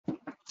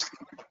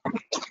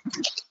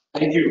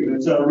Thank you.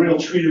 It's a real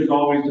treat as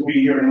always to be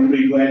here, and I'm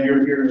really glad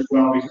you're here as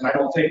well, because I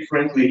don't think,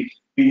 frankly,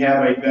 we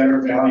have a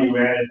better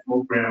value-added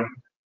program in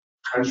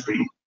the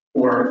country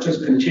for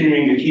just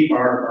continuing to keep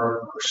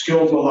our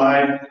skills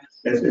alive.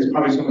 It's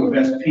probably some of the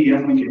best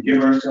PM we can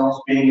give ourselves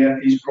being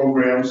at these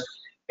programs.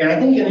 And I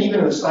think, and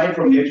even aside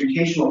from the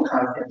educational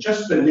content,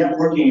 just the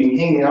networking and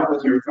hanging out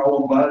with your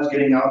fellow buds,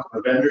 getting out to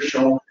the vendor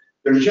show,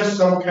 there's just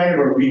some kind of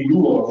a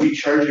renewal, a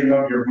recharging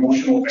of your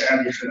emotional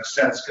batteries in a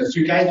sense, because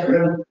you guys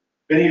are in,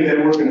 many of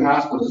them work in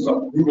hospitals. It's a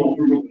brutal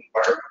environment.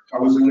 I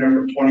was in there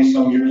for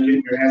 20-some years,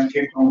 getting your ass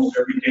kicked almost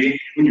every day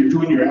when you're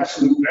doing your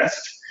absolute best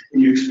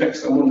and you expect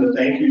someone to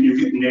thank you and you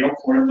get nailed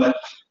for it.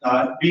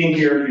 But being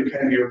here can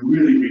kind of be a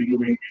really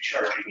renewing,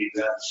 recharging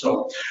event.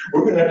 So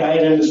we're going to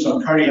dive into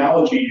some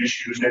cardiology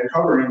issues and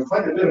covering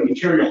quite a bit of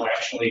material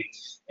actually.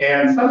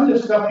 And some of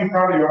this stuff you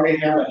probably already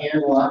have a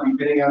handle on,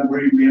 depending on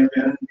where you may have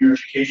been in your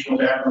educational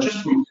background.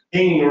 Just from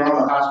hanging around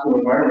the hospital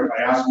environment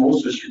by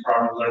osmosis, you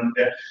probably learned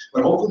that.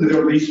 But hopefully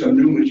there'll be some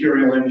new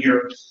material in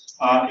here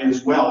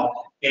as well.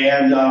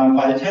 And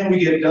by the time we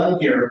get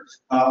done here,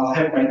 I'll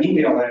have my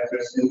email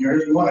address in here.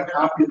 If you want a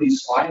copy of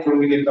these slides when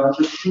we get done,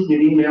 just shoot me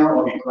an email.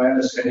 I'll be glad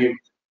to send you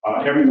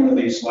every one of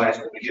these slides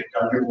when we get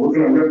done here. We're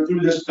going to rip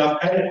through this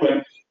stuff kind of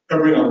quick,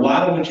 covering a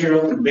lot of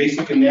material from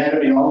basic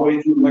anatomy all the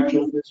way through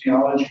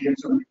electrophysiology and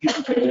some of the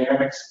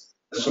hemodynamics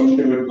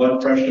associated with blood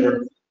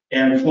pressure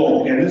and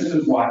flow. And this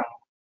is why.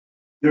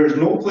 There's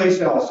no place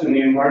else in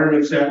the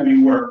environments that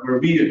we work where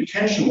we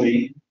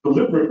intentionally,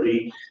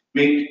 deliberately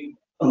make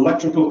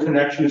electrical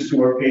connections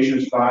to our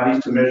patients'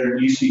 bodies to measure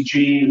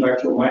ECG,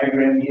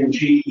 electromyogram,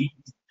 EMG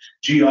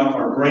off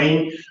our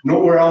brain.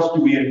 Nowhere else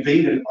do we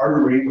invade an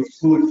artery with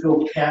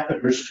fluid-filled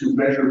catheters to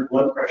measure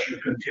blood pressure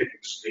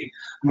continuously.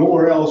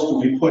 Nowhere else do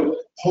we put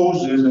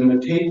hoses in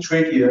the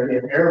trachea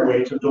and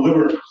airway to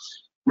deliver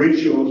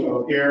ratios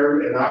of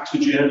air and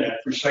oxygen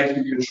at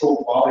precisely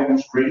controlled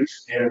volumes,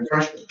 rates, and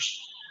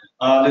pressures.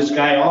 This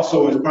guy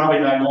also is probably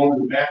not going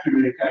to the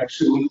bathroom anytime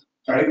soon,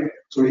 right?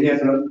 So he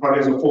probably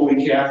has a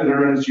Foley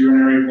catheter in his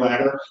urinary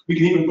bladder. We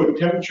can even put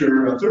temperature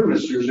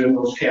thermistors in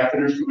those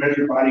catheters to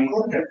measure body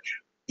core temperature.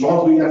 As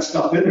long as we got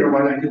stuff in there,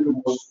 why not get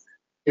the most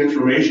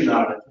information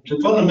out of it? So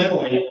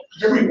fundamentally,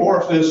 every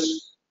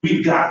orifice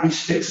we've got, we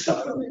stick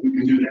stuff in it. We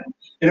can do that.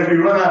 And if we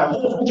run out of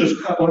holes, we'll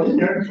just cut one in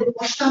there and put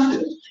more stuff in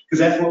it, because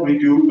that's what we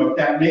do. But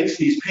that makes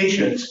these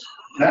patients,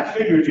 not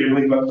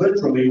figuratively, but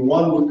literally,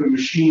 one with the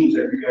machines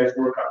that you guys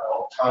work on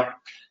all the time.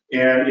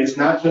 And it's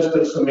not just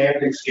a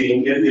semantics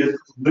game, it is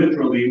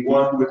literally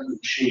one with the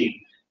machine.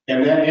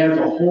 And that adds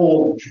a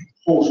whole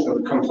host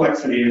of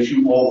complexity, as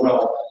you all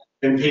well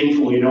and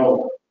painfully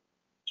know.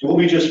 So we'll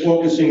be just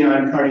focusing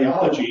on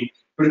cardiology,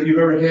 but if you've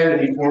ever had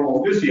any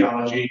formal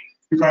physiology,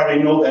 you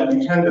probably know that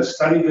we tend to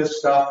study this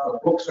stuff. The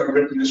books are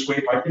written this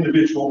way by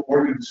individual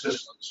organ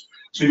systems.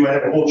 So you might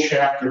have a whole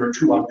chapter or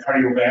two on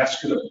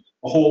cardiovascular,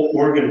 a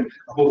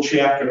whole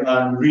chapter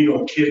on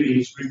renal,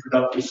 kidneys,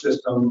 reproductive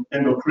system,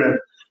 endocrine.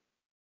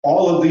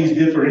 All of these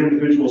different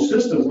individual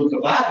systems with the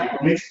body,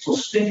 what makes it so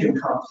stinking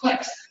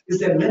complex is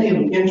that many of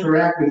them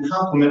interact and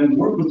complement and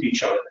work with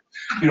each other.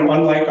 You know,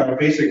 unlike our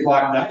basic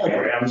block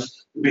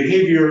diagrams, the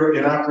behavior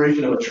and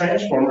operation of a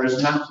transformer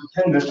is not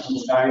dependent on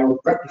the diode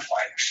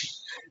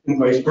rectifiers, and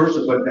vice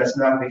versa, but that's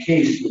not the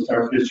case with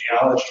our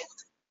physiology.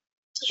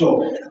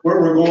 So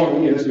where we're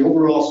going is the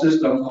overall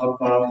system of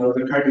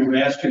the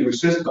cardiovascular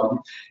system,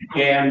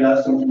 and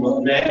some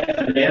from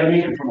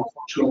anatomy and from a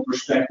functional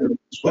perspective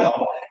as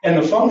well. And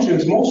the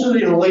functions, most of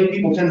the lay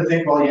people tend to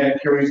think, well, yeah,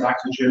 it carries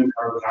oxygen,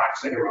 carbon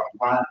dioxide around the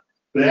body,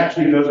 but it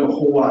actually does a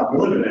whole lot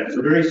more than that. It's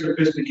a very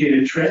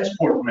sophisticated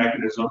transport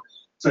mechanism,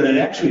 so that it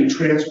actually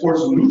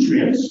transports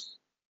nutrients,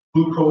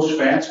 glucose,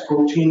 fats,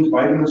 proteins,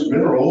 vitamins,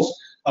 minerals,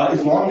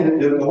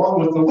 along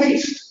with the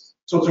waste.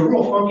 So it's a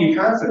real funky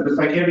concept. It's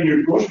like having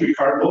your grocery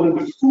cart loaded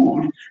with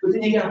food, but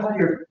then you got all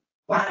your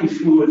body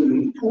fluids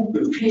and poop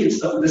and pee and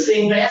stuff in the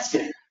same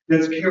basket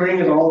that's carrying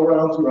it all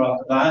around throughout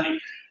the body.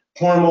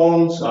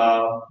 Hormones,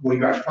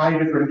 we've got 5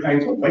 different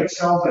kinds of white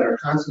cells that are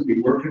constantly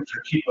working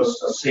to keep us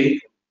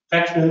safe.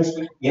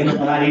 Infections,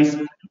 antibodies,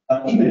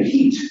 even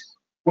heat.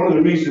 One of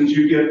the reasons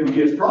you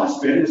get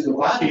frostbite is the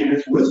body in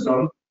its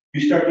wisdom.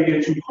 You start to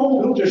get too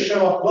cold, it'll just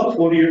shut off blood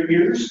flow to your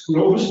ears,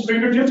 nose,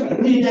 fingertips. I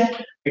don't need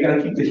that. I got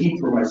to keep the heat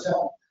for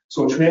myself.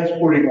 So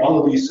transporting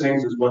all of these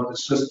things is what the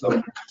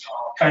system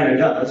kind of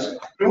does.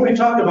 And when we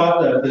talk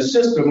about the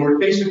system, we're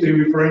basically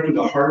referring to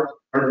the heart,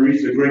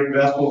 arteries, the great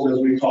vessels as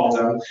we call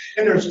them.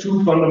 And there's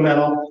 2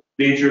 fundamental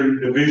major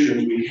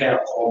divisions we have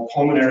called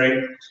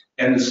pulmonary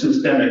and the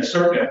systemic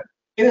circuit.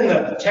 And in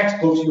the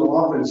textbooks, you'll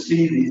often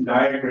see these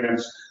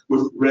diagrams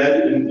with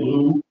red and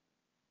blue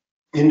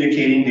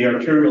indicating the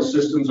arterial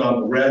systems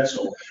on the red.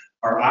 So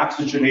our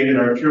oxygenated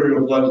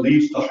arterial blood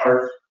leaves the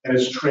heart and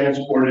is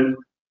transported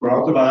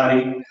throughout the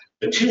body.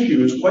 The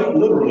tissues, quite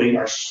literally,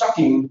 are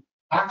sucking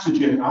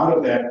oxygen out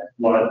of that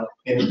blood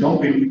and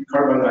dumping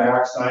carbon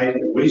dioxide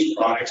and waste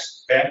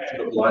products back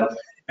to the blood.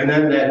 And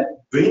then that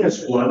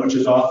venous blood, which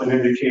is often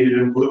indicated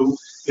in blue,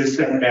 is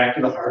sent back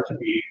to the heart to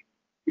be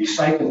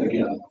recycled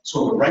again.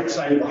 So the right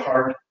side of the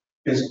heart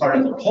is part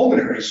of the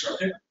pulmonary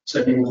circuit,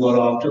 sending blood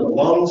off to the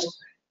lungs,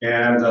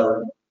 and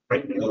the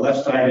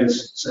left side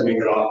is sending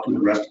it off to the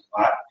rest of the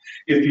body.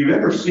 If you've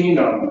ever seen,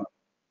 and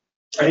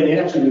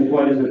actually the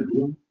blood isn't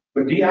blue,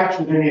 but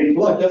deoxygenated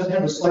blood does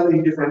have a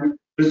slightly different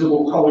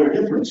visible color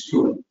difference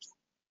to it.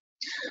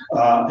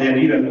 And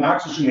even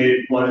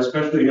oxygenated blood,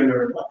 especially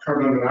under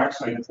carbon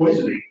monoxide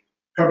poisoning,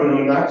 carbon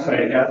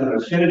monoxide has an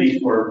affinity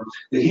for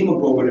the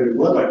hemoglobin in the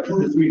blood like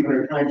 200 to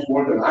 300 times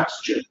more than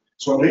oxygen.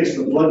 So it makes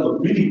the blood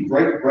look really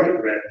bright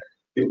red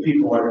if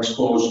people are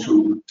exposed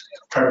to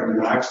carbon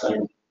monoxide.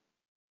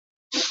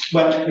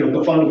 But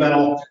the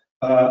fundamental,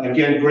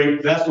 again,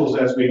 great vessels,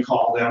 as we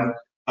call them,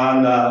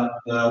 on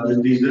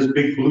this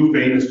big blue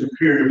vein, the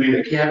superior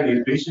vena cavity,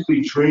 is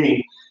basically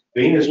draining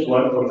venous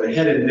blood from the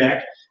head and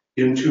neck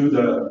into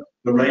the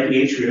right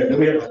atria. And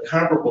we have a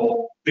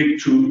comparable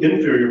big tube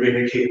inferior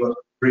vena cava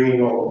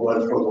bringing all the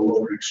blood from the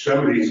lower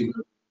extremities.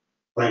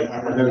 Right,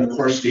 and then of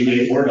course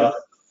the aorta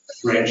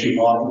branching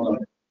off of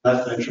the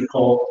left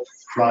ventricle,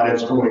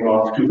 carotids going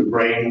off to the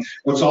brain.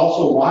 What's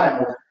also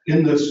wild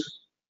in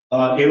this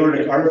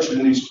aortic arch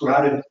and these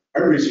carotid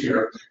arteries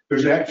here,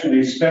 there's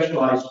actually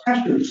specialized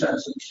pressure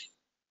sensors,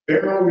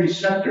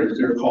 baroreceptors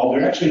they're called.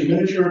 They're actually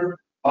miniature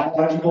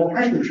biological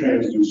pressure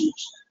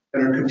transducers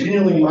that are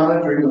continually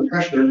monitoring the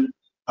pressure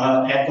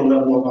at the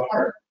level of the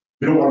heart.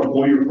 We don't want to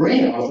blow your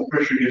brain out if the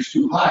pressure gets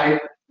too high.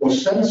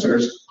 Those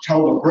sensors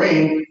tell the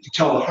brain to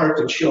tell the heart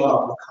to chill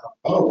out and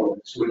calm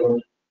down, so we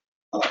don't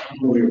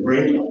blow your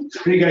brain out.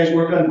 Any guys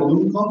work on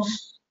balloon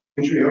pumps?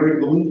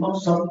 Intra-aortic balloon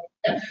pumps?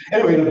 Yeah.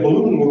 Anyway, the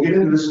balloon, we'll get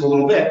into this in a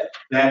little bit.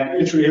 That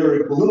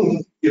intra-aortic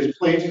balloon is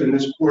placed in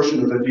this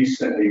portion of the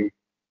descending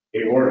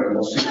aorta, and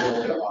we'll see a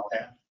little bit about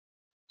that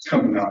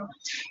coming up.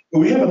 But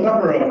we have a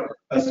number of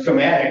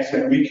schematics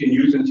that we can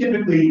use, and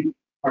typically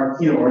our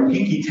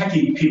geeky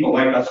techie people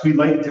like us, we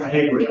like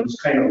diagrams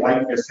kind of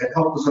like this that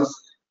helps us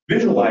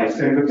visualize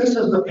things. But this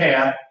is the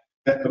path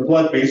that the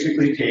blood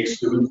basically takes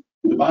through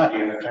the body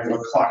in a kind of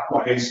a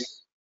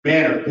clockwise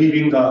manner,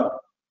 leaving the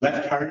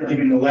left heart,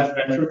 leaving the left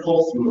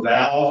ventricle through the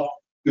valve,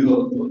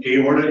 through the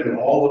aorta and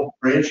all the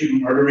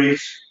branching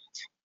arteries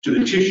to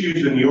the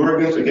tissues and the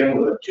organs. Again,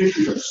 where the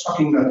tissues are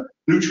sucking the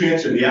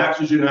nutrients and the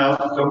oxygen out,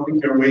 dumping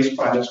their waste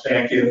products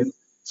back in,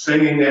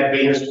 sending that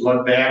venous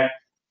blood back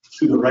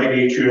to the right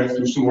atria,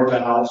 through some more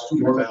valves,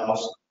 through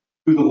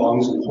the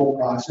lungs, and the whole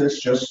process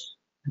just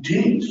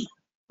continues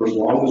for as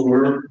long as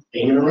we're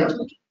hanging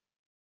around.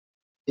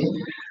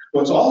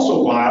 What's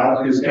also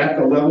wild is at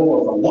the level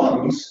of the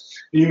lungs,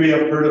 you may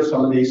have heard of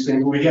some of these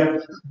things, we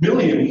have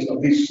millions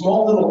of these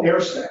small little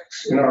air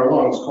sacs in our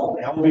lungs called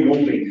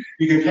alveoli.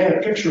 You can kind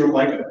of picture them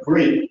like a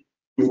grid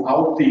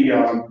without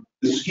the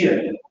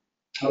skin.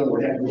 I don't know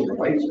what happened with the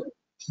lights.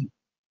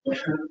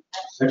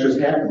 That just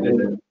happened,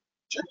 didn't it?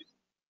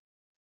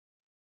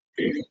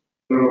 Okay.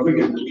 I don't know if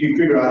we can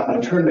figure out how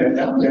to turn that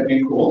down, that'd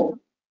be cool.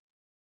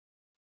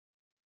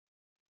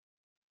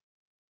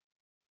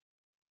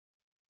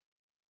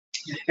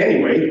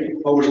 Anyway,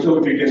 well, you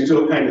can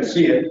still kind of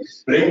see it.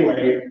 But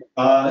anyway,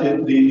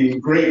 the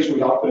grapes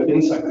without the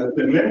inside,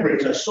 the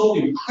membranes are so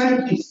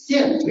incredibly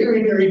thin,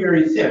 very, very,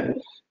 very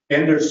thin.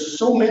 And there's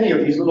so many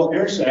of these little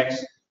air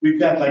sacs, we've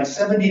got like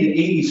 70 to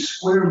 80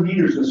 square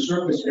meters of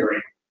surface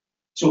area.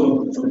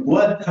 So the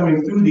blood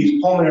coming through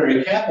these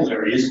pulmonary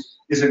capillaries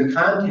is in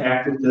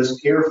contact with this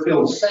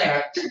air-filled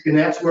sac, and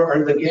that's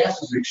where the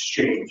gases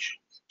exchange.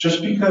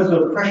 Just because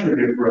of pressure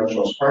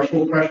differentials,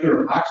 partial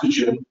pressure of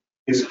oxygen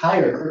is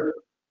higher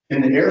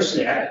in the air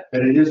sac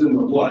than it is in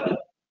the blood.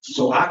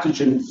 So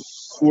oxygen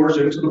pours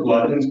into the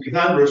blood, and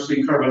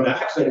conversely, carbon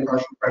dioxide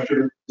partial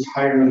pressure is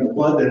higher in the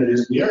blood than it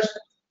is in the air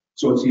sac.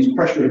 So it's these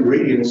pressure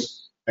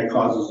gradients that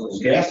causes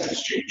those gas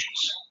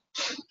exchanges.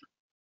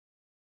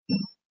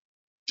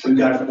 We've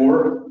got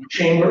 4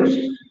 chambers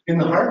in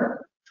the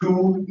heart,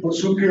 2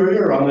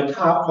 superior on the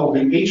top called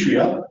the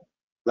atria,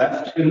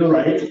 left and the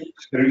right.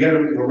 And again,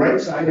 the right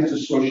side is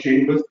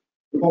associated with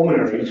the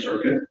pulmonary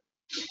circuit.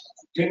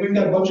 Okay, we've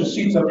got a bunch of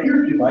seats up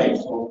here if you like.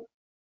 So,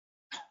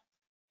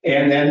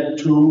 and then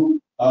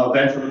 2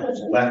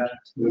 ventricles, left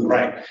and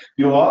right.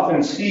 You'll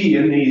often see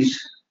in these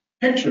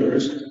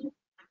pictures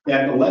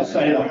that the left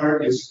side of the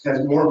heart has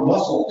more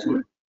muscle to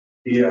it.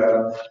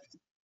 The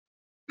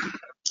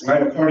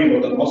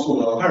myocardial, the muscle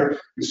of the heart,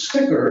 is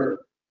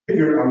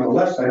bigger on the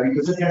left side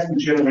because it has to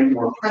generate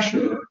more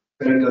pressure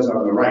than it does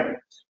on the right.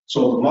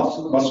 So the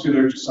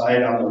muscular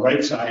side on the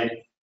right side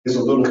is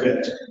a little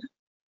bit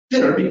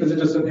thinner because it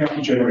doesn't have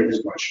to generate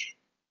as much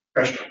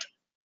pressure.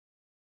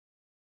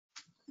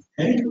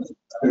 Okay.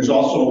 There's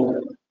also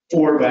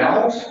 4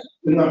 valves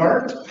in the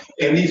heart,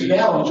 and these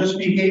valves just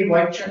behave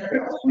like check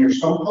valves. When you're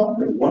sump pump,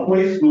 they're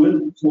one-way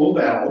fluid flow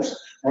valves,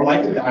 or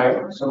like a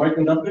diode,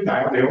 semiconductor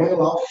diode. They only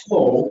allow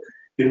flow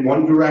in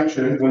one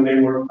direction when they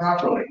work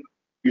properly.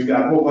 You've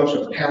got a whole bunch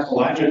of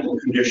pathological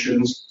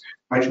conditions.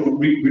 Mitral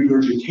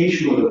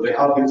regurgitation, where the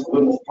valve gets a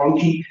little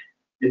funky.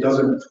 It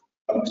doesn't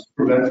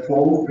prevent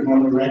flow in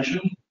one direction.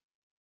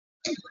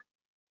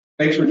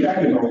 Thanks for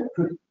checking, though.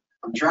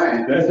 I'm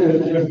trying.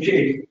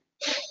 Okay.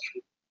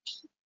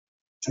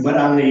 But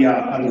on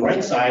the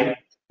right side,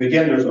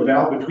 again, there's a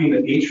valve between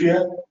the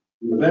atria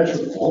and the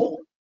ventricle.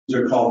 These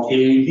are called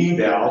AAD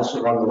valves.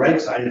 So on the right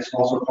side, it's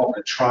also called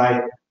the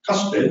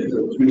tricuspid.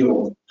 There's 3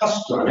 little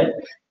cusps on it.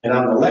 And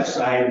on the left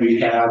side, we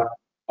have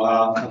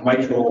a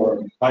mitral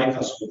or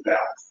bicuspid valve.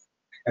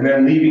 And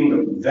then leaving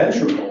the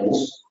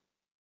ventricles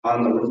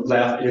on the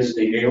left is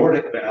the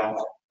aortic valve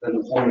and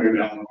the pulmonary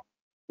valve on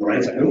the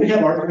right side. Then we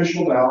have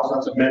artificial valves.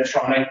 That's a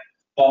Medtronic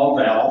ball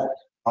valve.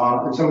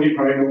 And some of you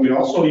probably know we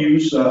also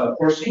use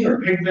porcine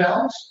or pig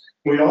valves.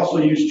 We also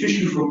use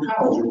tissue from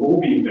cows or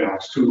bovine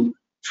valves to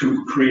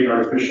create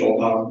artificial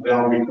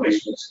valve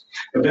replacements.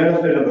 The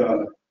benefit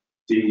of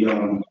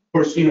the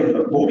porcine or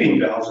the bovine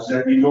valves is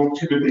that you don't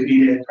typically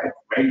need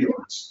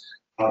anticoagulants.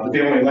 But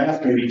they only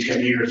last maybe 10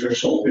 years or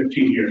so,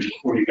 15 years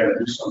before you got to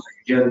do something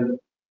again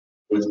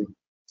with them.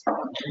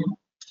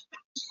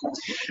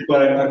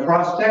 But a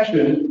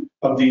cross-section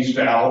of these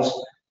valves,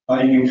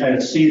 you can kind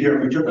of see here,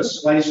 if we took a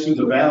slice through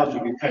the valves,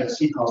 you can kind of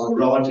see how the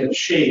relative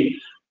shape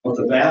of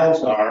the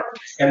valves are.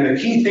 And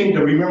the key thing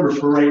to remember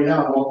for right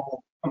now,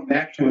 we'll come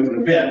back to it in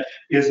a bit,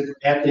 is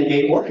at the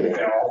aortic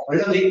valve,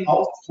 right on the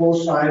outflow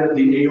side of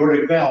the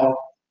aortic valve,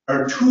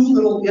 are 2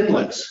 little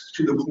inlets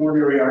to the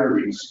coronary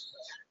arteries.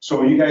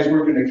 So you guys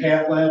work in a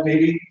cath lab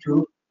maybe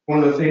too.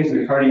 One of the things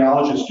that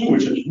cardiologists do,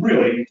 which is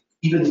really,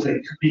 even if they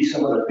could be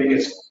some of the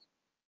biggest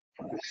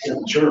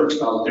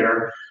jerks out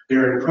there,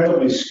 they're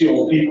incredibly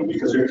skilled people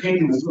because they're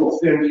taking this little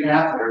thin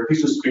catheter, a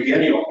piece of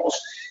spaghetti almost,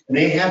 and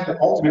they have to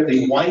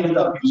ultimately wind it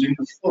up using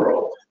the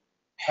fluoro,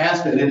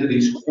 pass it into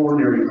these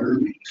coronary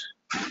arteries.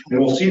 And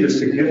we'll see the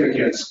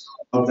significance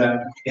of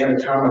that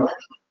anatomical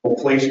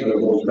placement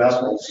of those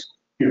vessels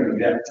here in a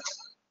bit.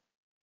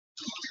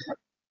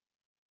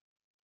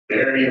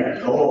 There you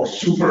go,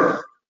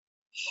 super.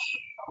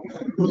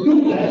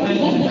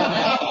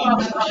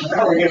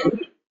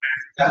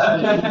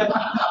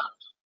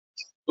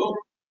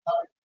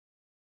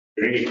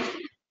 Great.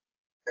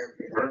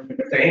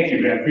 Thank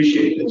you, man.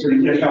 Appreciate it.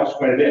 It helps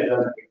quite a bit,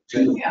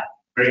 doesn't it? Yeah.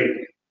 Great.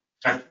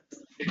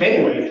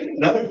 Anyway,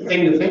 another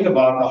thing to think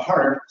about, the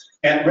heart,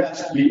 at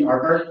rest,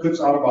 our heart puts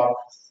out about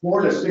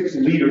 4 to 6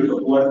 liters of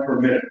blood per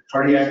minute.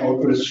 Cardiac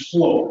output is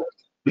flow.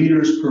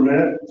 Liters per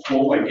minute,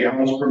 flow like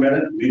gallons per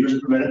minute,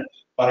 liters per minute,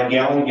 about a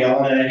gallon,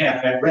 gallon and a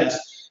half at rest.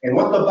 And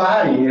what the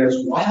body, as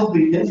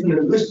wildly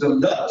infinite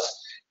wisdom does,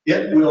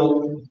 it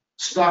will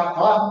stock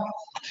off,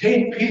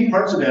 take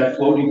parts of that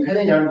flow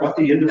depending on what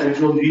the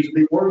individual needs of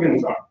the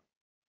organs are.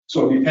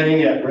 So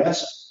depending at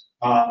rest,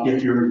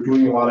 if you're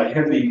doing a lot of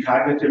heavy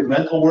cognitive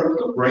mental work,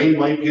 the brain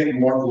might get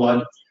more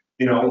blood,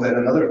 than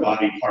another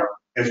body part.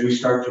 As we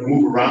start to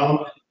move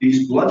around,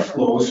 these blood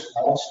flows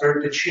all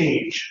start to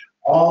change,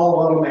 all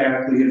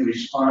automatically in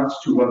response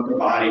to what the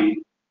body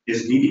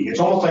is needing. It's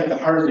almost like the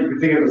heart, you can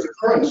think of it as a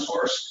current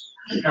source,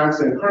 a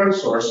constant current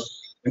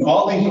source, and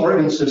all these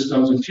organ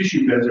systems and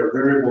tissue beds are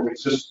variable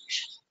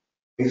resistors.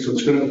 And so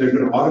they're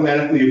going to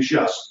automatically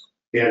adjust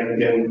and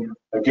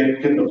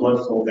get the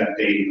blood flow that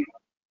they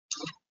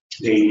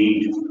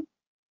need.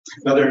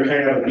 Another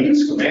kind of neat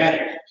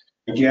schematic.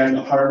 Again,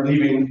 the heart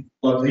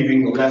blood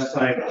leaving the left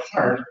side of the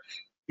heart.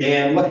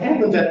 And what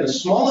happens at the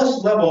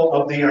smallest level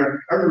of the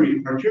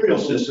arterial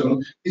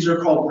system, these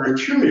are called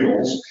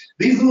arterioles.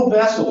 These little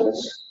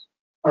vessels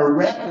are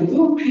wrapped in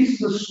little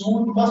pieces of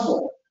smooth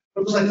muscle. It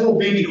looks like little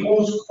baby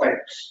hose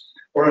clamps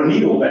or a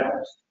needle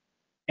valve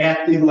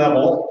at the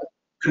level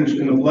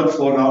in the blood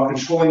flow now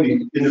controlling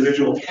the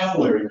individual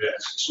capillary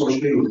beds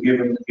associated with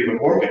a given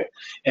organ.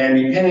 And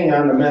depending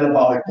on the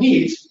metabolic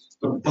needs,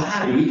 the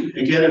body,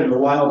 again in the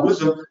wild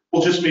wisdom,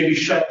 will just maybe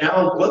shut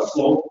down blood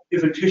flow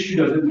if a tissue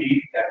doesn't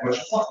need that much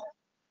blood.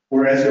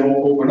 Whereas it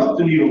will open up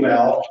the needle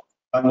valve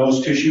on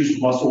those tissues,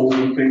 muscles,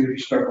 and things that you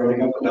start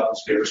running up and down the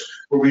stairs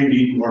where we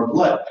need more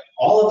blood.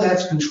 All of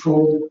that's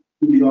controlled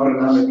through the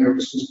autonomic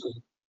nervous system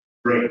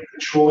brain,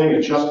 controlling,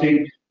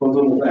 adjusting the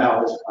little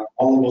valves on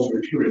all of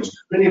those arterioles.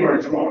 Many of our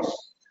drugs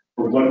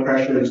for blood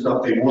pressure and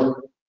stuff, they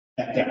work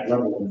at that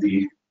level of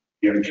the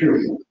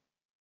arteriole.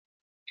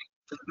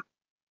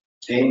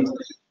 Okay.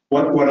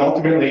 What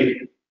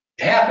ultimately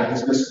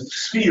happens, the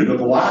speed or the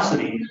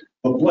velocity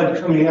of blood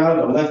coming out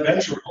of the left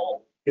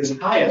ventricle is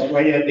highest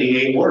right at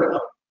the aorta.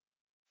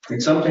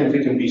 And sometimes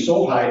it can be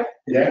so high,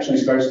 it actually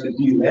starts to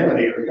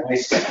delaminate or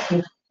dissect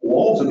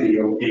walls of the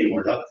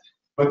aorta.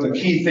 But the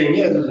key thing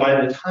is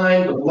by the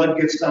time the blood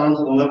gets down to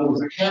the level of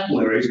the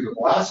capillaries, the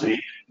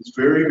velocity is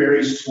very,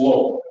 very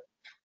slow.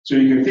 So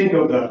you can think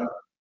of the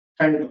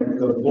kind of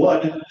the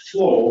blood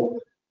flow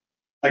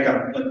like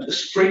a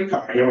straight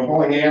car,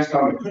 hauling ass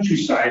down the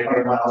countryside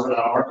 100 miles an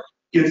hour,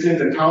 gets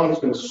into town, it's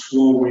going to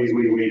slow way,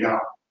 way, way down.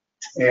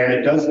 And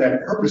it does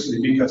that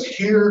purposely because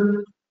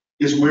here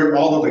is where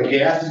all of the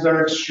gases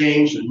are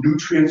exchanged, the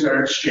nutrients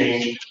are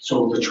exchanged,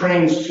 so the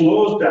train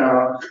slows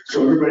down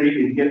so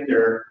everybody can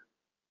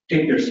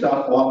take their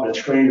stuff off the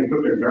train and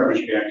put their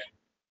garbage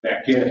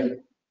back in.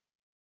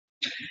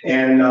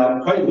 And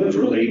quite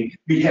literally,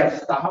 we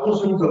have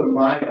thousands of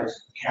miles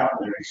of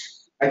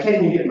capillaries. I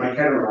can't even get my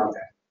head around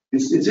that.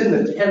 It's in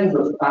the tens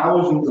of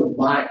thousands of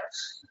miles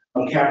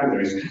of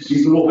capillaries.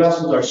 These little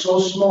vessels are so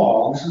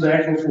small, this is the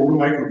actual photo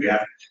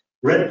micrograph.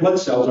 Red blood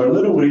cells are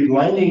literally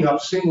lining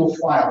up single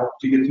file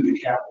to get to the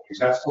capillaries.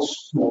 That's how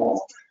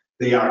small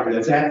they are. And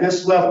it's at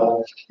this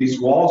level, these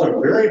walls are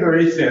very,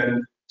 very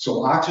thin,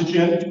 so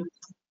oxygen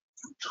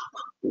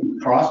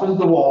crosses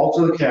the walls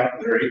of the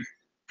capillary,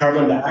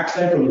 carbon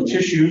dioxide from the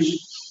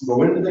tissues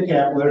go into the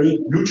capillary,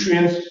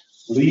 nutrients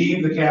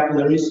leave the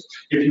capillaries.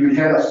 If you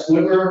had a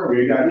sliver or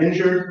you got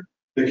injured,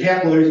 the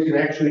capillaries can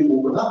actually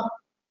open up,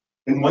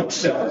 and white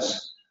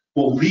cells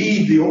will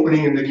leave the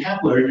opening in the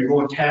capillary to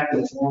go attack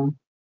the foreign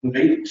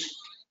invaders.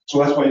 So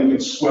that's why you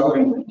get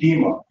swelling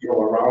edema,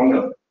 around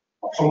a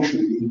puncture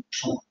wound.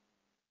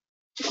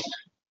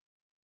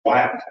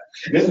 Wow.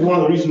 And this is one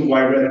of the reasons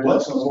why red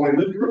blood cells only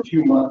live for a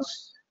few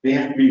months. They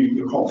have to be,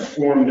 they're called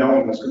formed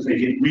elements because they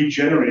get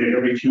regenerated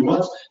every few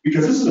months,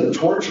 because this is a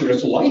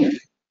torturous life.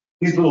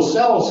 These little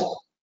cells,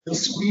 they'll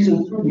squeeze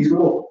them through these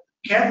little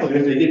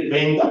capillaries, they get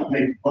banged up, and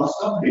they bust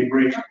up, and they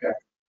break up.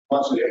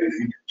 Once they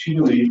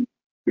continually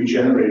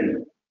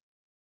regenerated.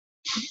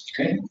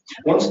 Okay.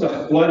 Once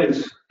the blood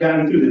has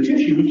gotten through the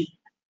tissues,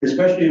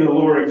 especially in the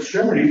lower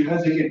extremities, how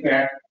does it get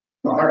back to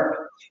the heart?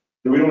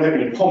 We don't have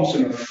any pumps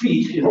in our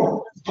feet,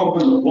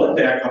 pumping the blood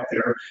back up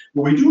there.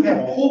 But we do have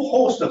a whole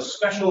host of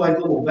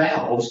specialized little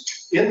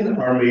valves in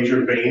our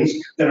major veins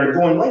that are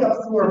going right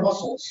up through our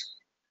muscles.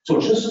 So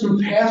just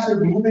through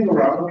passive moving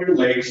around with your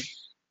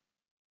legs,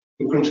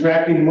 the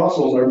contracting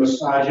muscles are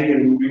massaging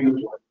and moving the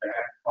blood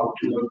back up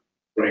to the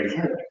right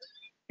heart.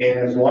 And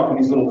as long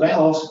as these little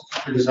valves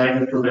are designed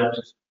to prevent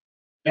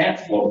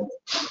backflow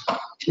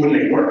when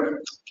they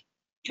work.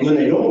 When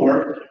they don't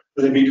work,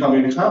 or they become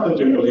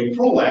incompetent or they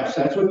prolapse,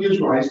 that's what gives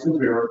rise to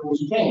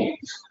varicose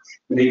veins.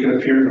 And they can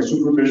appear in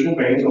superficial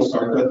veins, they'll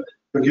start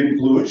to get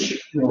bluish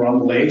around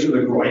the legs or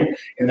the groin,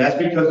 and that's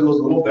because those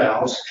little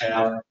valves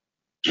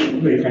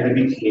they kind of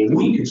became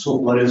weak, and so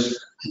blood is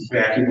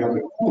backing up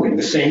and pulling.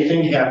 The same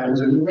thing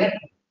happens in the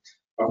rectum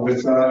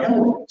with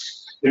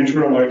hemorrhoids,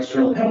 internal or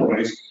external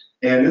hemorrhoids.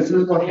 And this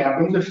is what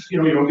happens if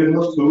you don't get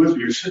enough fluids, or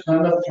you're sitting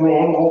on the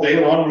throne all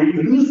day long reading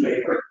the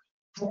newspaper.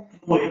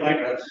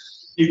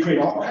 You create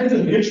all kinds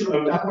of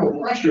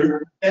abdominal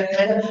pressure that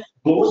kind of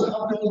blows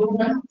out those little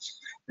valves.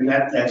 And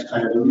that's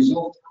kind of the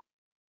result.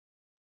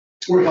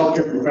 We're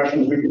healthcare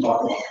professionals, we can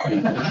talk about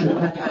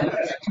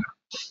it.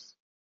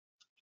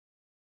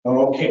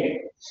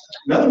 Okay.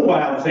 Another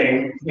wild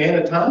thing,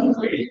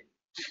 anatomically,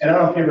 and I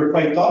don't know if you ever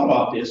quite thought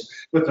about this,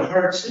 but the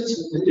heart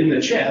sits in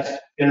the chest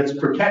and it's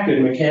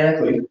protected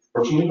mechanically,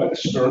 fortunately, by the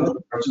sternum,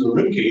 parts of the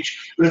rib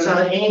cage, but it's on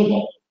an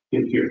angle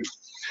in here.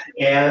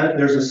 And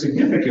there's a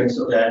significance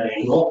of that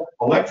angle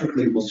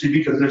electrically, we'll see,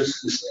 because there's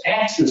this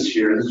axis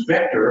here, this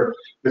vector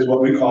is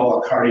what we call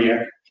a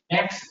cardiac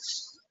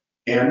axis.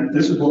 And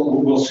this is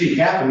what we'll see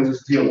happens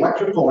is the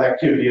electrical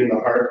activity in the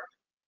heart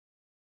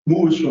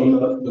moves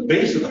from the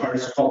base of the heart,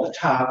 it's called the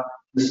top,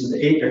 this is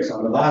the apex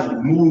on the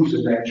bottom, moves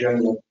in that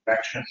general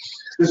direction.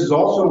 This is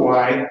also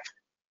why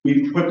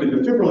we put the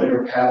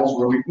defibrillator paddles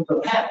where we put the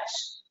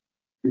paddles.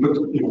 We put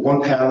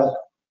one paddle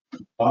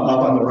up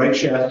on the right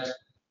chest,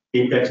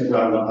 apex is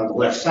on the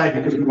left side,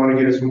 because we want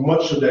to get as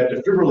much of that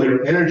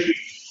defibrillator energy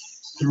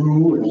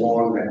through and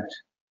along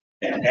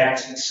that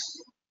axis.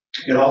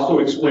 It also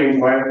explains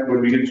why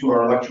when we get to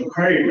our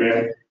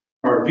electrocardiogram,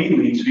 our V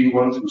leads,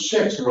 V1 through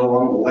 6, are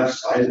along the left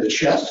side of the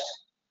chest.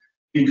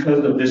 Because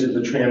of this is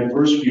a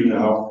transverse view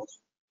now,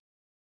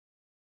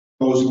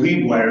 those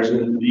lead wires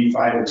in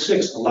V5 and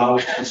 6 allow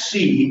us to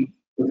see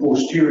the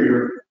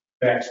posterior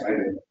backside of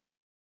the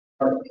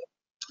heart.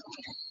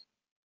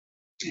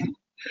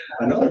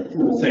 Another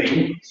cool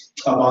thing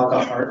about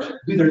the heart,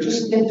 there's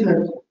just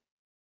infinite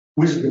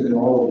wisdom in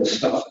all of this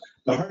stuff.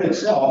 The heart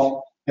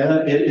itself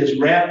is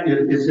wrapped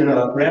in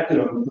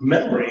a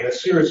membrane, a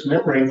serous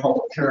membrane called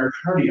the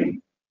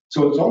pericardium.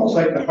 So it's almost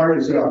like the heart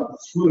is in a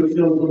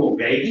fluid-filled little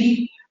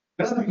baggie.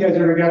 I don't know if you guys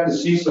ever got to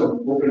see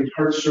some open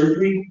heart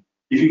surgery.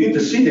 If you get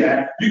to see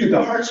that, you get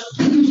the heart,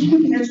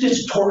 it's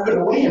just torquing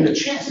away in the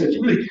chest. It's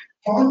really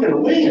torquing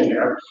away in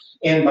there.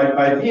 And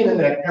by being in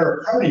that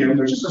pericardium,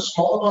 there's just a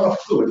small amount of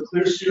fluid,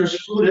 clear serous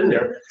fluid in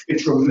there. It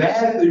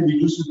dramatically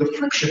reduces the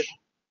friction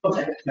of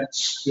that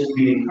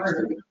beating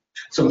heart.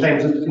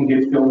 Sometimes it can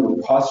get filled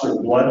with pus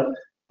or blood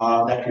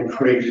that can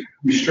create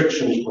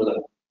restrictions for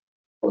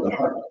the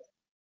heart.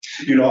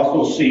 You'd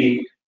also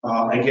see,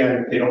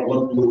 again, they don't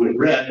look blue and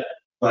red,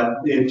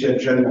 but in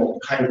general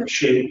kind of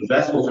shape of the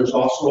vessels, there's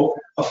also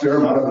a fair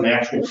amount of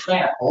natural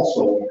fat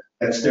also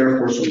that's there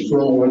for some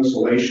thermal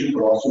insulation,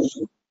 but also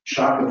some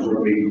shock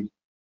absorbing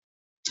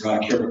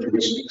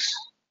characteristics.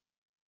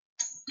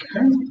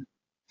 Okay.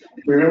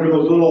 Remember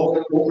those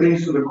little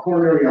openings to the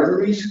coronary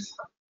arteries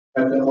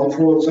at the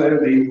outflow side of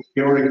the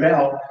aortic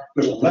valve?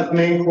 There's a left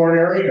main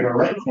coronary and a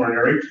right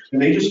coronary,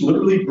 and they just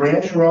literally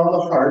branch around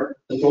the heart.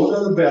 And those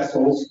are the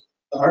vessels,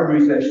 the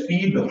arteries that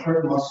feed the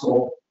heart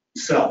muscle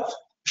itself.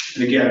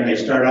 And again, they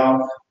start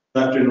out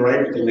left and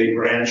right, but then they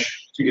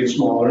branch to get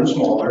smaller and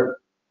smaller.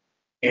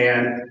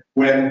 And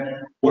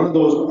when one of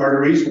those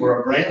arteries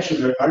or a branch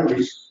of the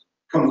arteries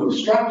becomes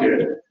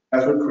obstructed,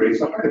 that's what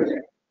creates a heart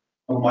attack.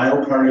 A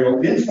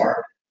myocardial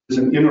infarct is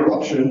an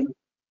interruption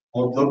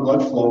of the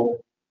blood flow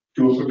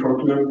to a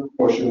particular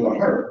portion of the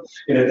heart.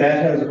 And if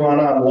that has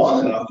gone on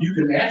long enough, you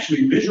can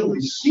actually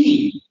visually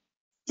see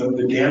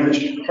the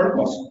damaged heart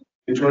muscle.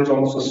 It turns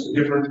almost a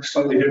different,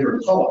 slightly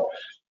different color.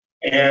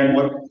 And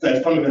what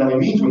that fundamentally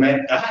means, when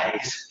that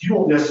dies, you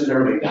don't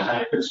necessarily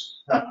die if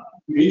it's not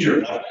major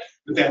enough,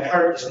 but that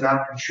heart does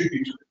not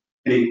contribute to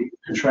any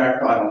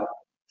contractile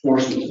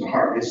forces of the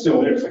heart. It's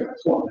still there, it's like a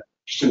plug,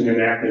 just an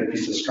inactive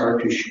piece of scar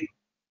tissue.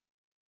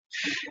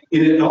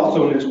 It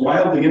also, in its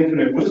wildly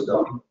infinite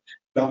wisdom,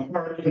 the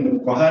heart and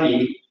the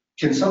body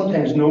can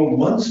sometimes know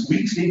months,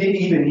 weeks, maybe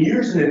even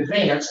years in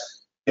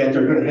advance that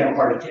they're going to have a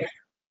heart attack.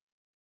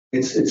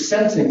 It's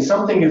sensing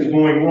something is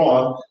going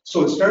wrong,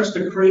 so it starts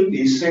to create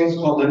these things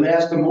called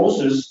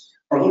anastomosis,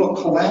 or little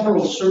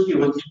collateral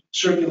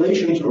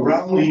circulations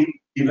around the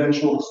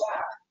eventual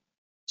clot.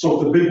 So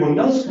if the big one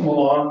does come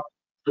along,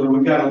 so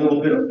we've got a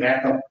little bit of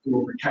backup,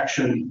 little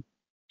protection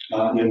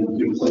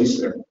in place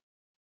there.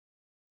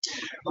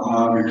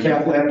 Your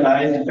cath lab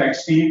guys, in fact,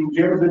 Steve, have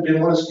you ever been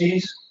in one of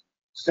Steve's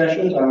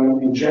sessions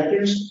on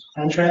injectors,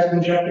 contrast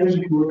injectors?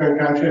 If you work on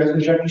contrast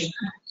injectors,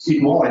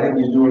 Steve Moll, I think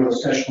he's doing a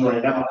session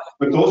right now.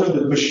 But those are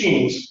the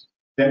machines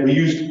that we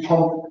use to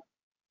pump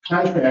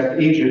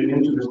contrast agent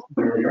into the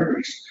coronary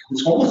arteries.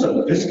 It's almost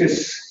a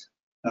viscous,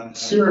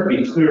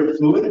 syrupy, clear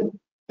fluid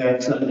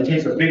that it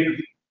takes a big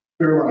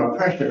fair amount of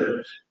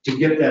pressure to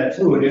get that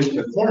fluid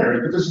into the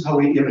coronary, but this is how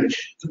we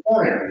image the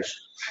coronaries.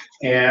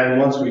 And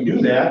once we do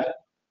that,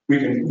 we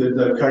can,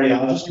 the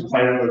cardiologist can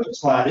find out what the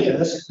clot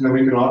is, and then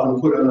we can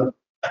often put a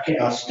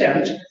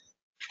stent,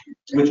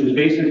 which is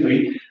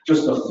basically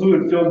just a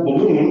fluid-filled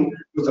balloon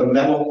with a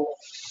metal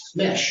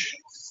mesh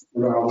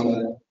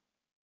around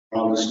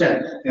the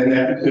stent. And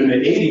that in the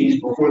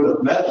 80s, before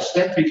the metal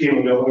stent became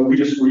available, we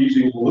just were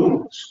using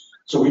balloons.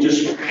 So we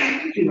just,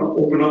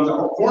 open up the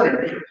whole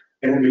coronary,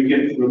 and then we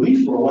get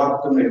relief for a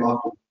while, then they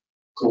often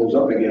close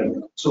up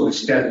again. So the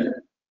stent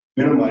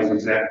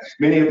minimizes that.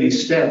 Many of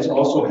these stents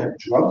also have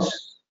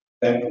drugs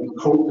that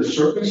coat the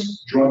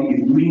surface,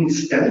 drug-eluting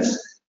stents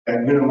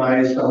that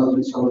minimize some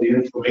of the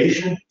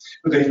inflammation.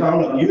 But they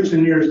found out years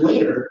and years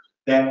later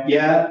that,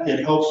 yeah,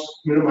 it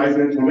helps minimize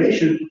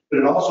inflammation,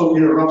 but it also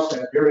interrupts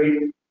that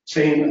very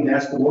same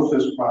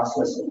anastomosis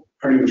process of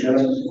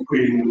cardiogenesis and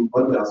creating new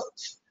blood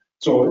vessels.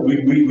 So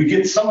we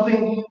get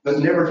something, but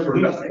never for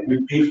nothing.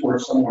 We pay for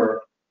it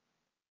somewhere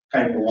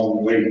kind of along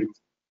the way.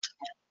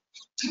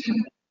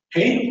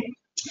 Okay.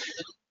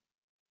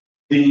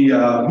 The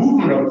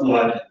movement of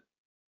blood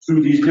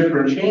through these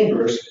different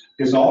chambers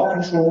is all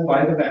controlled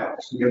by the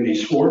valves. Again,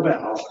 these 4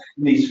 valves.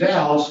 And these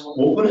valves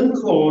open and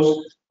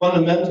close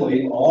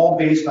fundamentally all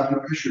based on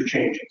pressure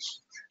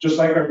changes. Just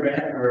like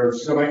our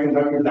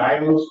semiconductor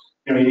diodes,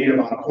 you need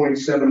about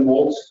 0.7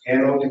 volts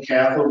anode to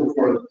cathode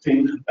before the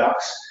thing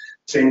conducts.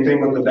 Same thing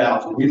with the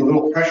valves. We need a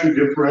little pressure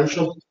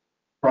differential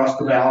across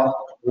the valve,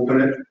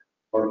 open it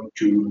or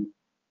to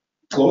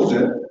close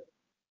it.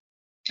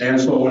 And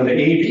so when the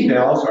AV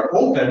valves are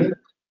open,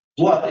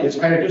 blood is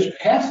kind of just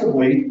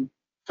passively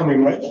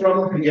coming right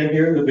from, again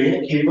here, the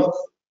vena cava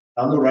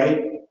on the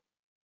right,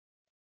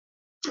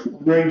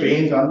 pulmonary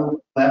veins on the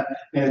left,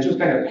 and it's just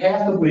kind of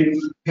passively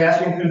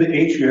passing through the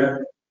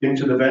atria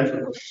into the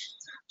ventricles.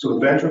 So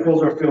the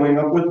ventricles are filling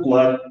up with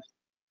blood,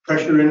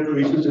 pressure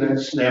increases, and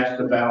it snaps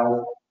the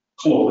valve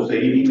closed, the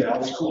AV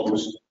valves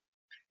closed.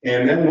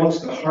 And then once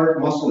the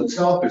heart muscle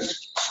itself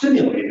is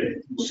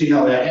stimulated, we'll see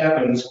how that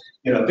happens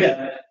in a bit.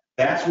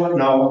 That's what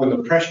now, when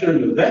the pressure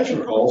in the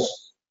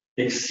ventricles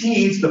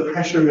exceeds the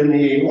pressure in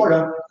the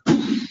aorta,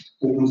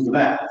 opens the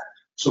valve.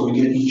 So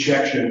we get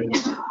ejection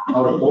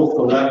out of both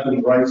the left and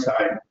the right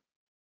side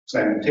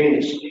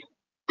simultaneously.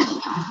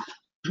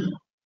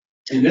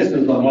 And this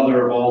is the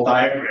mother of all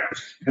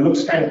diagrams. It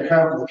looks kind of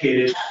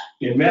complicated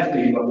and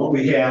messy, but what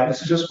we have,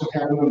 this is just what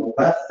happened in the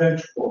left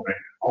ventricle right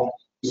now.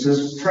 This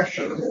is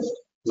pressure.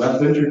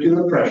 Left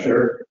ventricular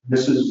pressure,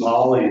 this is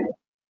volume.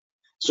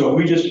 So if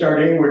we just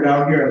start anywhere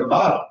down here at the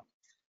bottom,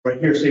 right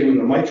here, say when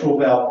the mitral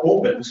valve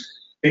opens,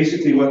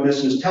 basically what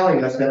this is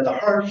telling us that the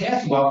heart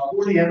has about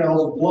 40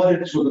 mLs of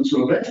blood, so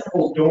the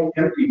ventricles don't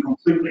empty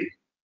completely.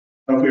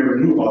 I don't know if we ever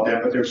knew about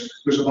that, but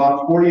there's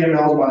about 40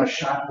 mLs, about a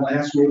shot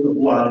glass worth of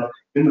blood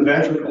in the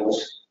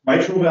ventricles.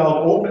 Mitral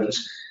valve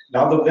opens,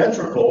 now the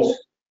ventricles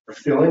are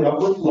filling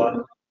up with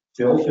blood,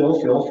 fill,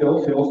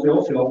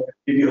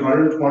 give you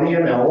 120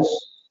 mLs,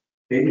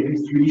 maybe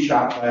 3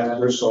 shot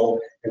glasses or so,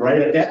 and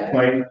right at that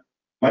point,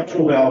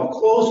 mitral valve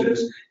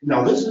closes.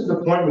 Now this is the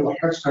point where the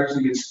heart starts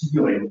to get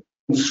stimulated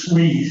and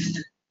squeezed.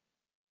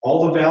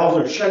 All the valves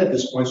are shut at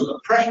this point, so the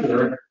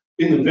pressure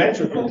in the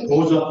ventricle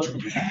goes up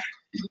dramatically.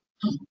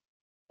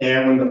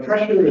 And when the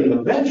pressure in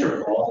the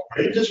ventricle,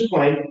 right at this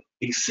point,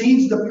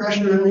 exceeds the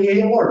pressure in the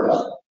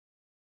aorta,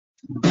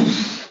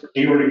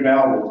 aortic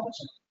valve opens.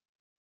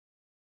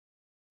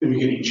 Then we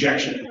get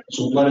ejection.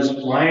 So blood is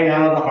flying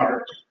out of the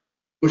heart.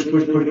 Push,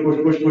 until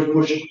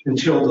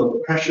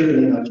the pressure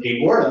in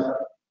the aorta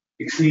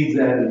exceeds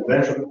that in the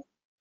ventricle.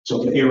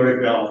 So the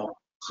aortic valve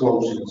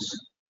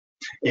closes.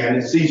 And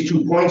it's these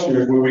 2 points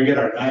here where we get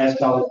our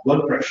diastolic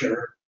blood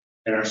pressure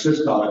and our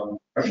systolic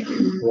pressure.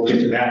 We'll get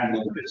to that in a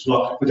little bit as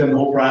well. But then the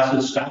whole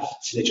process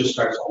stops. It just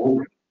starts all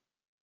over.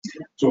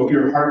 So if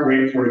your heart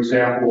rate, for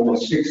example,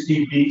 was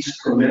 60 beats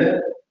per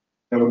minute,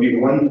 that would be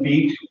 1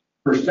 beat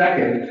per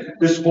second.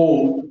 This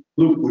whole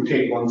loop would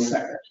take 1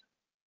 second,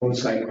 1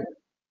 cycle.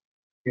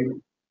 Okay.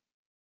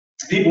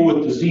 People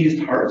with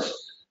diseased hearts,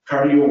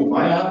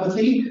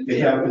 cardiomyopathy, they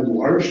have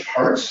enlarged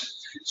hearts.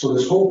 So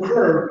this whole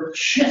curve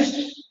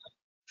shifts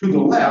to the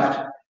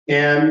left,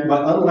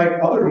 but unlike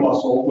other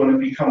muscle, when it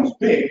becomes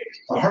big,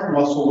 the heart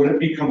muscle, when it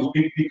becomes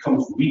big,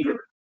 becomes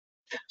weaker.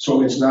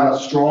 So it's not a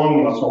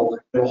strong muscle.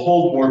 It'll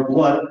hold more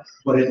blood,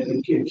 but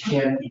it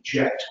can't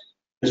eject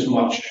as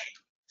much.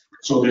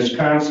 So this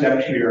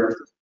concept here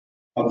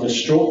of the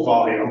stroke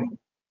volume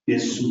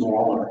is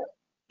smaller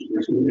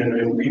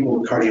in people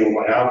with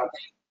cardiomyopathy.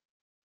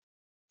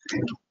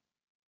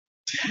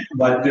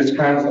 But this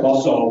concept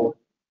also,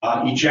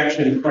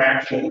 ejection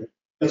fraction,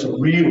 that's a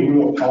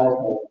real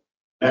powerful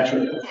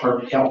metric of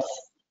heart health.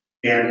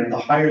 And the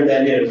higher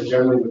that is,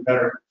 generally the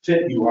better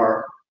fit you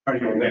are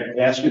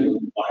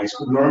cardiovascular-wise.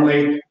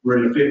 Normally,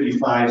 we're in the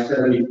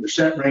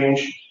 55–70%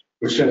 range,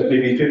 which says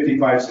maybe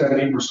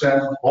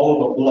 55–70% all of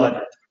the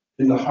blood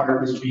in the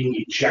heart is being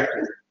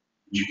ejected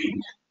each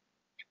beat.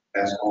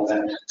 That's all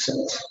that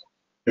says.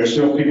 There's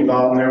still people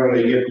down there when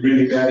they get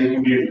really bad, they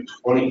can be in the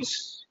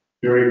 20s.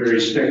 Very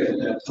strict at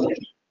that point.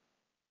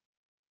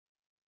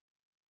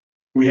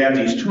 We have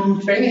these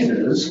 2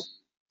 phases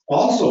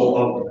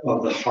also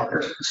of the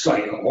heart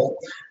cycle.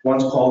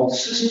 One's called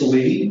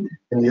systole,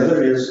 and the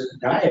other is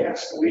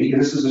diastole. And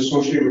this is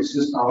associated with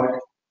systolic,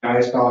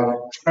 diastolic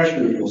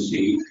pressure, you'll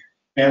see.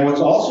 And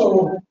what's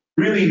also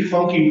really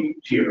funky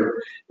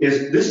here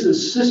is this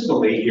is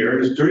systole here,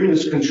 is during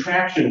this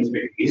contraction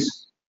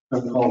phase,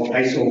 called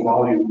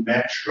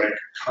isovolumetric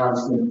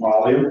constant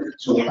volume.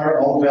 So the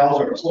heart, all the valves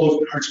are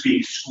closed, the heart's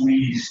being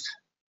squeezed.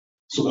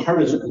 So the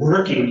heart is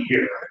working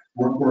here,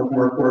 work,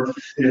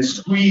 and it's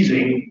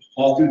squeezing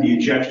all through the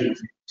ejection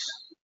phase.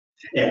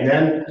 And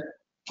then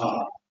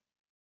the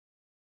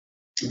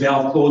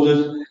valve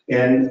closes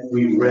and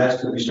we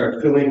rest and we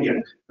start filling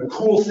in. The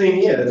cool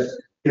thing is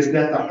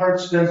that the heart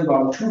spends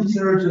about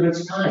 2/3 of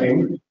its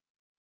time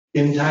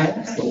in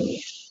diastole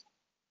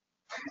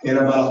and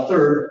about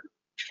 1/3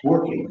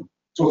 working.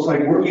 So it's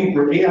like working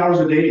for 8 hours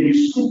a day and you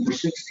sleep for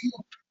 16.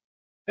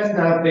 That's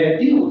not a bad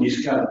deal. You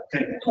just gotta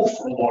kind of go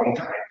for a long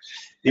time.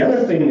 The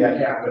other thing that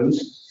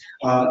happens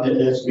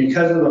is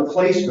because of the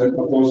placement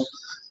of those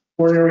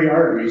coronary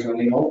arteries on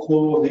the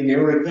outflow of the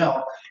aortic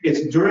valve,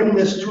 it's during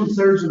this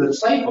 2/3 of the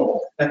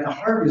cycle that the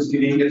heart is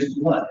getting its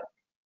blood.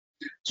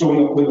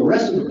 So when the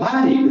rest of the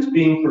body is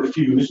being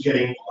perfused,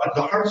 getting blood,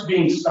 the heart's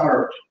being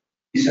starved,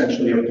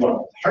 essentially, of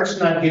blood. The heart's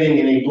not getting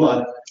any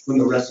blood when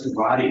the rest of the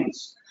body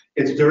is.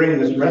 It's during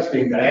this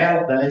resting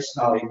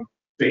diastolic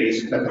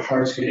phase that the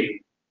heart's getting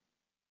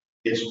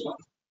its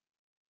blood.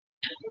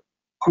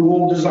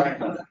 Cool design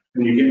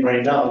when you get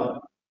right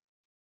down.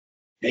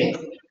 Okay.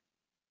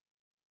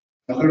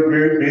 Another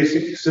very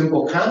basic,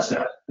 simple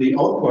concept. The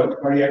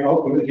output, cardiac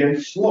output, again,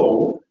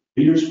 flow,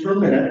 liters per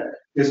minute,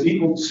 is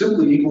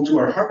simply equal to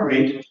our heart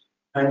rate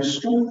times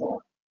stroke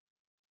volume.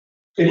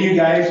 Any of you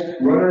guys,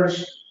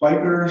 runners,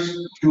 bikers,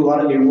 do a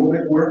lot of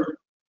aerobic work?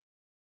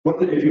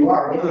 If you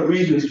are, one of the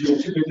reasons you'll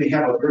typically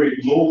have a very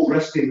low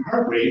resting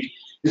heart rate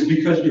is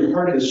because your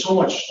heart is so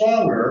much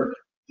stronger,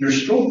 your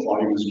stroke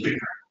volume is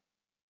bigger.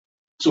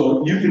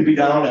 So you can be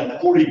down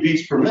at 40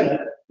 beats per minute,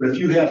 but if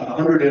you have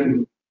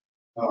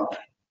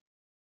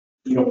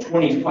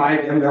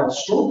 25 ml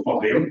stroke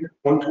volume,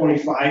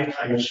 125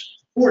 times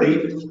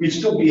 40, you'd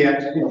still be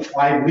at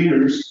 5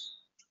 liters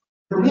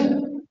per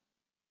minute.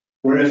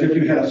 Whereas if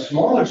you had a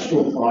smaller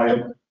stroke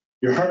volume,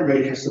 your heart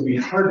rate has to be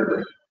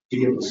harder to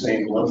get the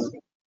same blood flow.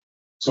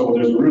 So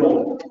there's a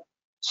real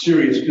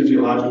serious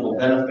physiological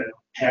benefit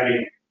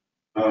having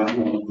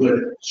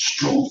good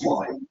stroke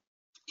volume.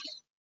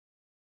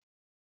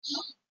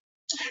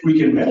 We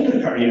can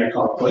measure cardiac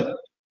output,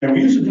 and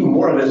we used to do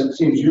more of this, it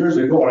seems, years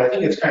ago, and I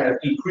think it's kind of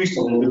decreased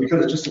a little bit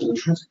because it's just an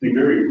intrinsically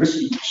very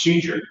risky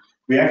procedure.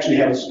 We actually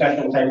have a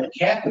special type of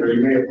catheter.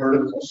 You may have heard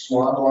of it, a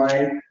swab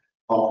line,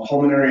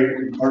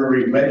 pulmonary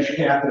artery wedge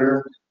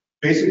catheter.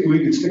 Basically, we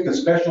can stick a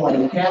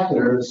specialized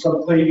catheter in the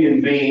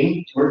subclavian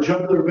vein or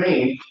jugular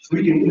vein.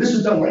 This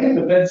is done right at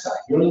the bedside.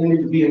 You don't even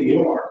need to be in the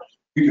OR.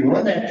 You can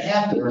run that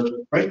catheter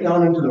right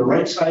down into the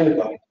right side of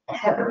the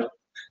heart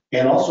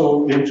and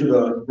also into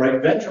the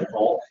right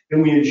ventricle,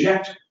 and we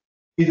inject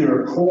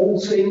either a cold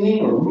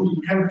saline or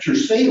room temperature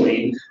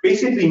saline,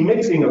 basically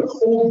mixing a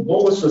cold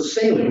bolus of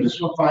saline, just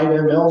about 5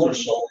 mL or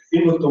so,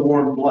 in with the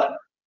warm blood.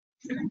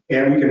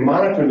 And we can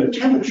monitor the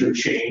temperature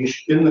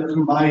change in the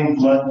combined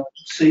blood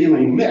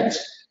saline mix.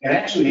 And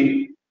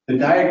actually, the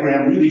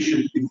diagram really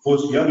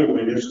goes the other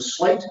way. There's a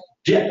slight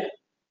dip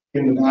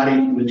in the body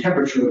in the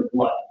temperature of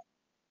blood.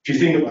 If you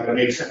think about it, it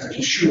makes sense. If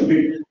you shoot a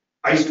big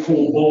ice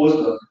cold bolus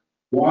of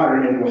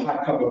water into a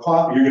hot cup of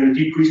coffee, you're going to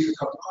decrease the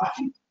cup of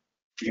coffee.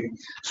 Okay?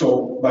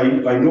 So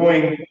by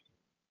knowing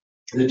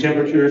the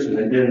temperatures and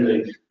then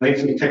the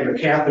length of the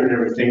catheter and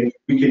everything,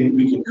 we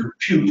can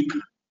compute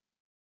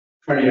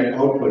cardiac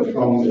output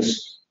from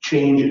this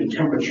change in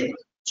temperature.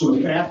 So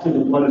the faster the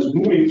blood is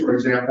moving, for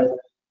example,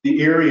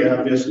 the area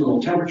of this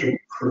little temperature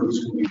curve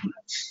is going to be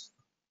less.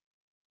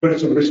 But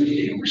it's a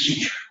risky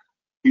procedure.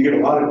 You get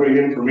a lot of great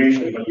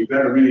information, but you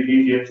better really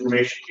need the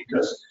information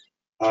because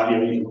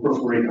you can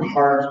perforate the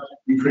heart,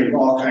 you create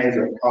all kinds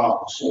of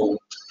problems. So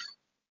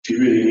you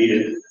really need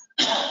it.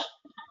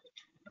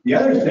 The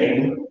other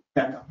thing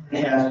that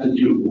it has to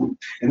do,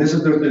 and this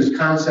is what this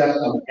concept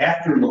of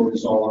afterload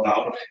is all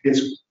about.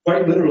 It's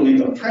quite literally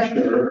the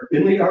pressure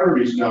in the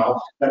arteries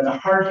now that the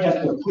heart has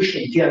to push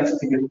against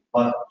to get the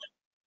blood out.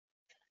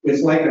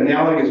 It's like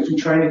analogous to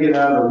trying to get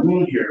out of a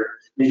room here.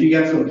 If you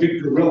got some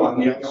big gorilla on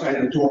the outside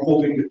of the door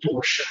holding the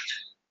door shut,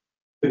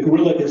 the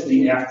gorilla is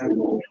the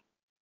afterload,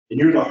 and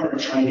you're the heart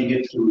trying to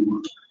get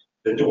through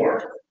the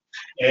door.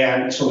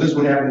 And so this is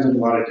what happens in a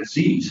lot of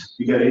disease.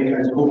 You got any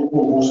kinds of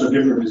whole host of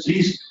different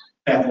disease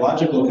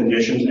pathological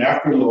conditions.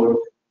 Afterload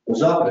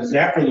goes up, and as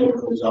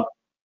afterload goes up,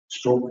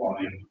 stroke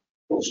volume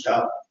goes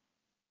down.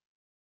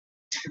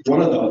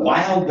 One of the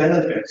wild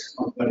benefits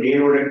of an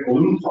aortic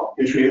balloon pump,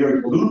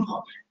 aortic balloon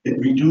pump, it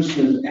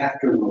reduces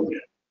afterload.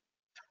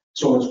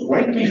 So it's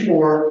right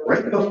before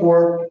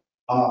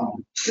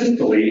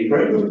systole,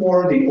 right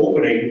before the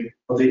opening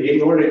of the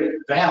aortic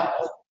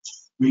valve,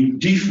 we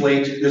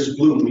deflate this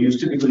balloon. We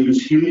typically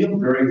use helium,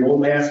 very low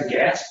mass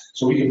gas,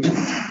 so you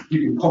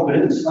can pump it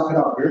in and suck it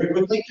out very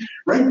quickly.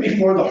 Right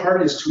before the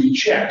heart is to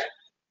eject,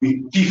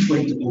 we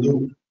deflate the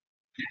balloon.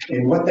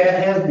 And what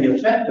that has the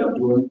effect of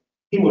doing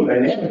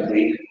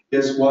hemodynamically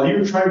is while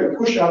you're trying to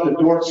push out the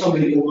door,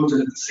 somebody opens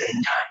it at the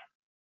same time.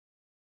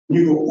 And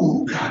you go,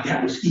 oh God,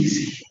 that was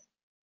easy.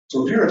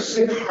 So if you're a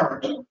sick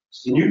heart and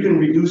you can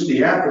reduce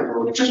the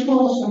afterload,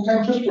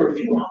 sometimes just for a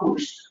few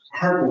hours, the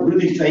heart will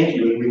really thank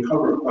you and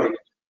recover quite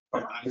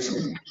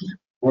nicely.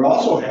 What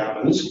also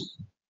happens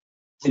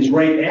is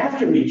right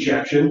after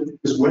ejection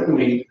is when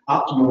we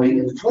optimally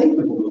inflate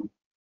the balloon.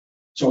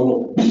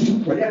 So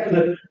right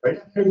after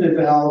the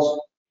valves,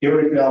 the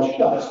aortic valve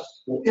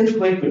shuts, we'll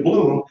inflate the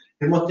balloon,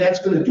 and what that's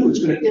going to do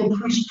is going to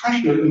increase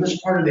pressure in this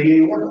part of the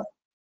aorta.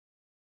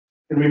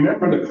 And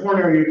remember, the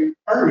coronary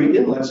artery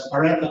inlets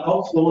are at the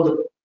outflow of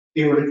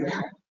the aortic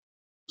valve.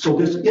 So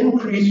this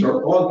increased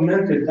or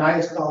augmented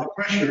diastolic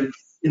pressure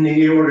in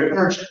the aortic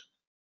arch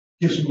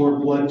gives more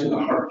blood to the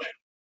heart.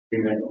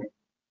 Remember.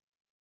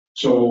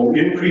 So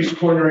increased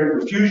coronary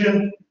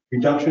perfusion,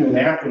 reduction in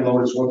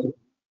afterload is what it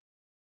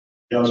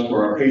does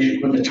for our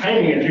patient. But the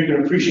timing, as you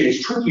can appreciate,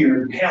 is trickier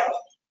than hell.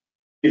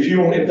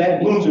 If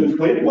that balloon's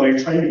inflated while you're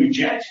trying to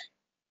eject,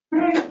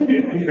 you're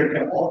going to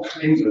have all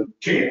kinds of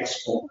chaos.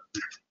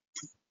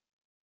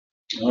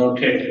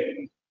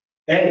 Okay.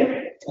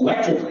 Anyway,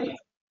 electrically,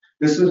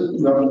 this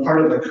is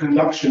part of the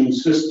conduction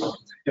system.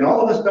 And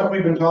all of the stuff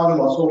we've been talking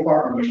about so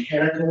far are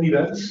mechanical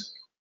events,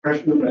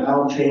 pressure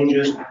valve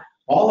changes.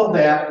 All of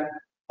that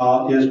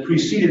is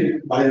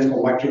preceded by this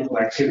electrical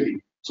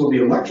activity. So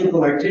the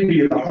electrical activity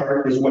of the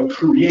heart is what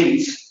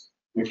creates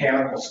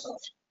mechanical stuff.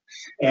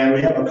 And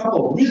we have a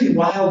couple of really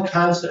wild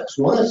concepts.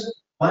 One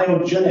is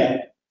biogenic.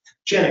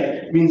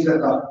 Genic means that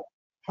the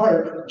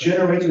heart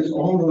generates its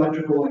own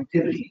electrical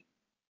activity.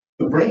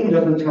 The brain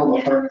doesn't tell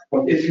the heart,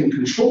 well, it can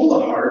control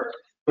the heart,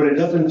 but it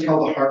doesn't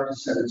tell the heart to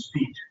set its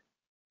beat.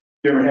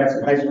 You ever had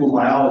some high school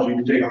biology,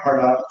 you take a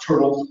heart out of a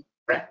turtle,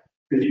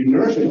 if you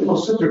nourish it, it'll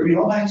sit there beat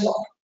all by itself.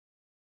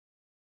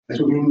 That's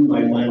what we mean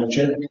by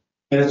biogenic.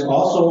 And it's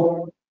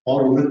also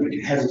autorhythmic.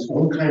 It has its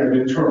own kind of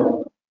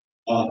internal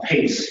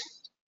pace.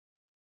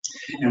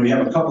 And we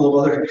have a couple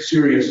of other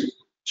serious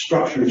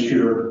structures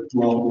here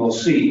we'll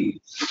see.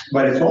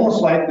 But it's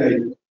almost like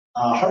the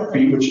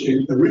heartbeat, which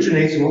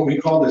originates in what we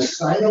call the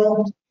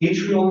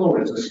sinoatrial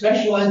node. It's a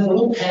specialized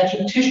little patch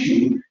of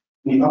tissue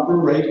in the upper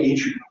right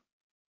atrium.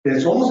 And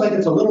it's almost like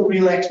it's a little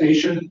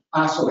relaxation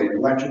oscillator,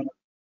 electrical.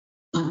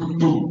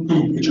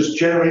 It just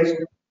generates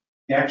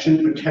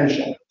action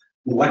potential,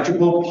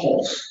 electrical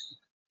pulse.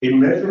 A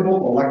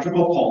measurable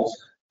electrical pulse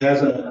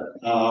has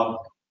a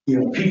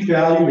peak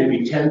value,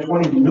 maybe 10,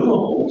 20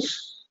 millivolts,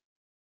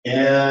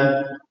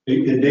 and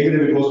in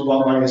negative it goes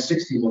about minus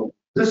 60 millivolts.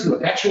 This is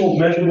an actual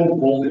measurable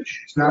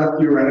voltage. It's not a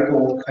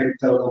theoretical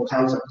hypothetical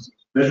concept. It's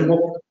a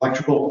measurable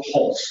electrical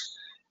pulse.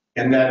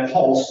 And that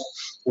pulse,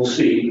 we'll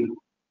see,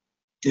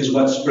 is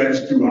what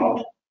spreads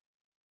throughout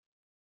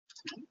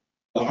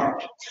the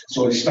heart.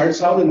 So it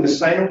starts out in the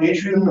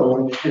sinoatrial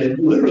node, and it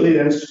literally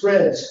then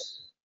spreads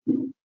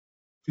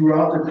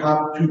throughout the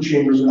top two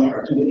chambers of the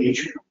heart, to the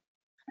atrium.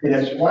 And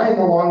it's flying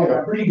along at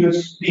a pretty good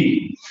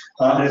speed.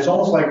 And it's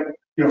almost like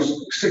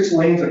 6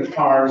 lanes of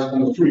cars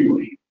on the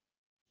freeway.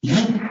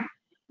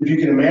 If you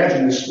can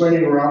imagine, it's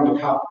spreading around the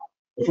top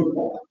of the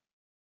football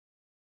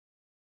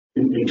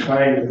in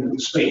time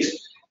and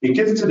space. It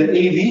gets to the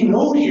AV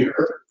node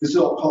here. This is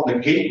all called the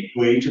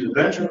gateway to the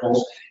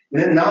ventricles.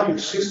 And then now your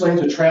 6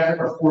 lanes of traffic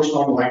are forced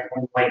on like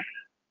one lane.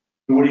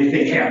 And what do you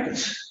think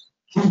happens?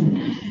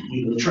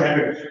 The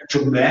traffic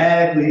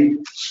dramatically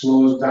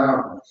slows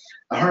down.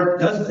 The heart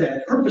does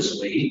that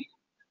purposely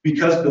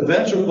because the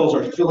ventricles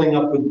are filling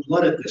up with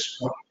blood at this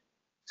point.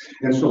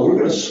 And so we're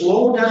going to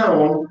slow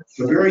down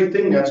the very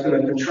thing that's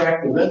going to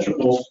contract the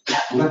ventricles,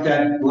 let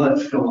that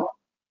blood fill up.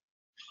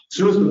 As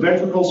soon as the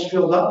ventricles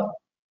filled up,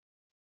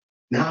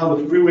 now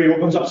the freeway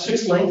opens up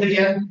 6 lanes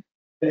again.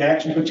 The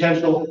action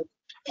potential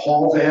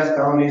hauls ass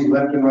down these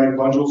left and right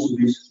bundles of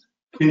these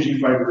Purkinje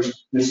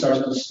fibers. This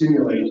starts to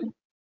stimulate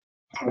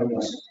heart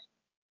muscle.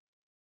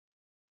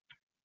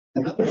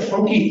 Another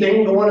funky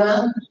thing going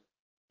on,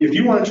 if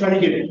you want to try to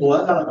get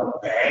blood out of a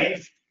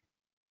bag,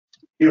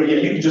 you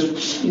can just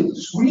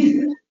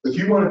squeeze it. If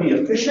you want to be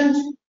efficient,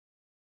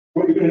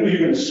 what you're going to do,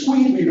 you're going to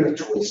squeeze, you're going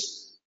to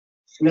twist.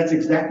 And that's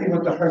exactly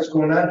what the heart's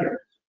going on here.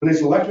 When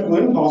these electrical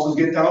impulses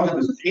get down to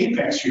this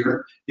apex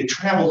here, it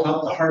travels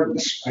up the heart in a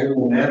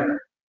spiral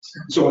manner.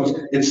 So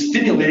it's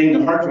stimulating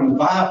the heart from the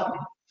bottom,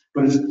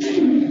 but it's a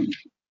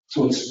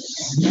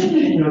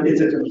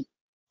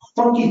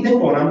funky thing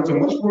going on. It's a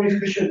much more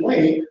efficient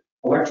way,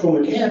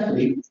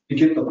 electromechanically, to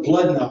get the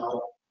blood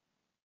now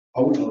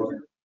out of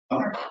the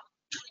heart.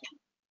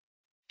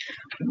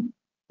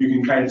 You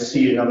can kind of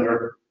see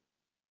another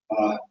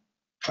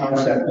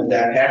concept of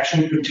that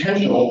action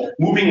potential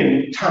moving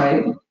in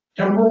time,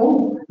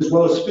 temporal, as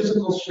well as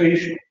physical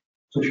spatial.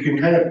 So if you can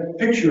kind of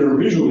picture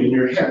visually in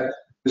your head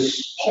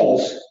this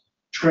pulse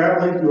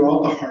traveling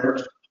throughout the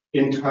heart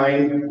in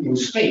time and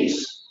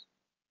space.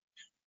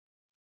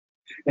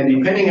 And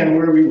depending on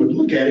where we would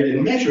look at it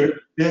and measure it,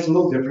 it has a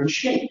little different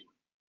shape.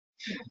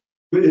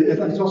 But it's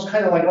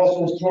kind of like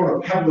also throwing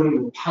a pebble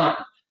into a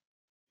pond.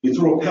 You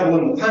throw a pebble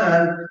in the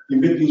pond, you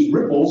get these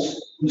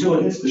ripples until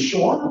it hits the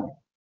shore.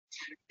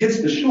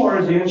 Hits the shore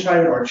is the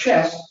inside of our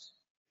chest,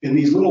 and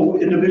these little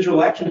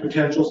individual action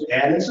potentials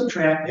add and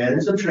subtract, add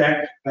and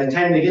subtract. By the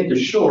time they hit the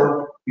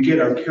shore, we get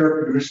our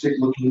characteristic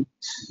looking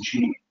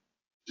ECG.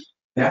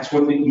 That's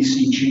what the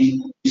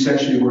ECG,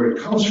 essentially where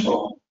it comes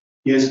from,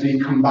 is the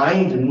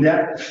combined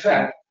net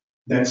effect,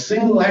 that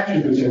single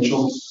action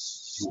potential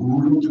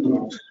moving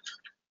throughout.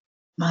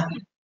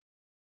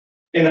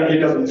 And it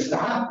doesn't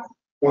stop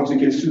once it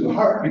gets to the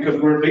heart, because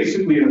we're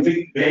basically in a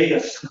big bay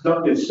of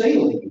conductive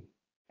saline.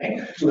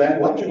 Okay? So that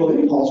electrical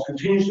impulse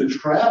continues to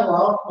travel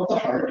out of the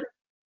heart,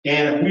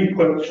 and if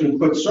we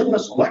put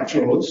surface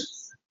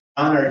electrodes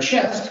on our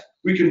chest,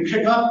 we can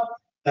pick up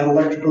that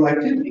electrical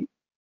activity.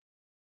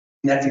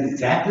 And that's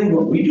exactly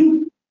what we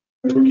do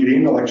when we're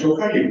getting an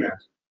electrocardiogram.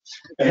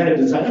 I had a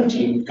design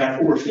team, got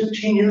over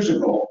 15 years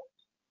ago,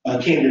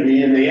 came to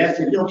me and they asked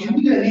me, can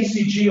we get an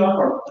ECG off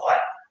our butt?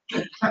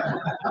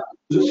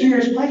 It was a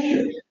serious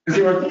question, because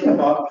they were thinking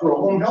about, for a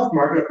home health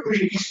market,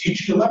 pushing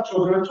ECG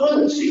electrodes in a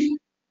toilet seat.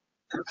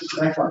 And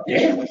I thought,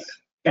 damn, that's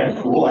kind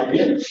of cool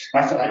idea.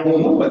 I said, I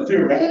don't know, but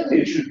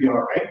theoretically it should be all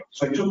right.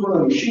 So I took one of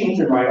the machines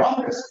in my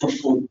office,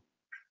 pushed one.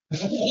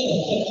 This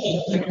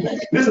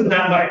is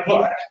not my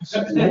butt.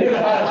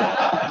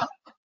 I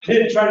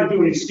didn't try to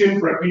do any skin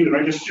prep either.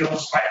 I just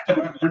slapped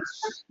them on.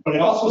 But I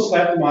also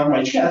slapped them on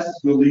my chest,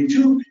 the lead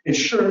tube, and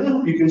sure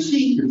enough, you can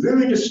see the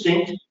very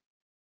distinct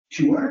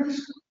QRs.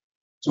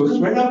 So this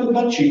is right off the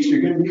butt cheeks. You're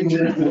going to be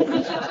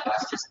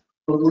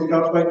worked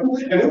out quite cool.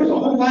 And there was a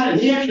whole lot, and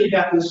he actually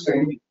got this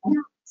thing.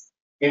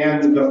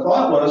 And the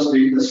thought was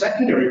the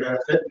secondary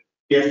benefit,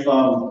 if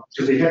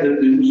because they had to,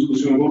 it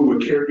was going to go to a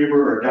caregiver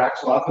or a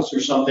doc's office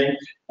or something.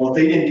 Well, if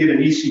they didn't get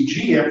an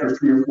ECG after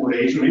 3 or 4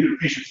 days, or maybe the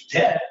patient's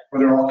dead, or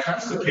they're all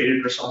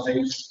constipated or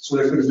something, so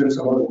there could have been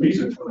some other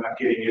reason for not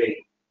getting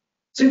any.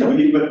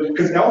 But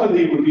because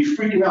elderly would be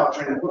freaking out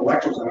trying to put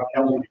electrodes on an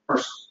elderly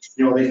person.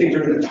 They think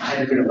they're going to die,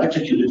 they're going to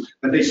electrocute it,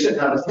 but they sit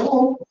on the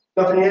floor,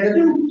 nothing you had to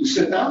do, just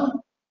sit down,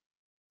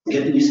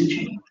 get the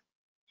ECG.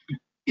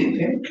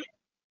 Okay.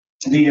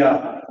 The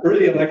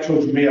early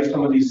electrodes, you may have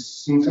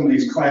seen some of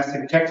these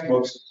classic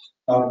textbooks,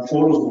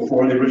 photos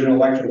before, the original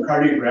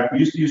electrocardiograph. We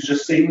used to use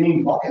just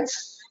saline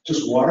buckets,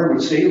 just water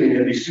with saline,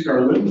 and we stick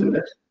our limbs in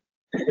it,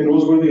 and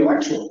those were the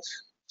electrodes.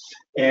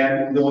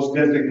 And those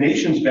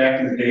designations back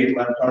in the day,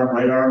 left arm,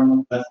 right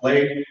arm, left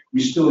leg,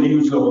 we still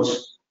use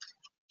those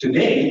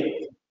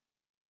today.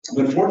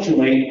 But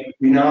fortunately,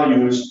 we now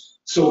use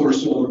silver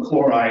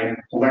chloride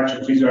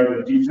electrodes. These are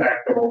the de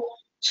facto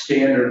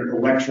standard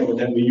electrode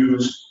that we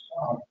use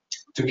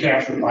to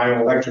capture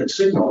bioelectric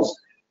signals.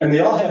 And they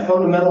all have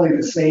fundamentally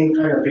the same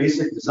kind of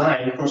basic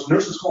design. Of course,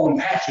 nurses call them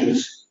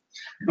patches,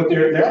 but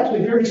they're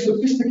actually very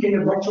sophisticated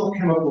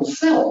electrochemical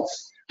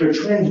cells. They're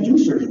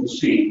transducers, we'll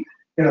see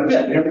in a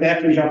bit.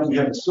 After you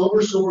have a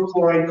silver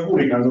chloride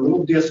coating on the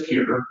little disc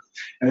here,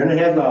 and then it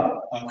has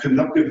a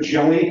conductive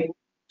jelly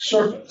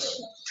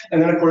surface.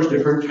 And then, of course,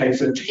 different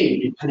types of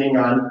tape, depending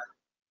on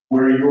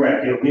where you're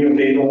at.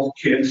 Neonatal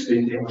kids,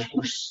 they have much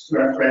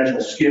more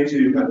fragile skin, so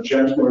you've got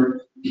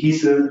gentler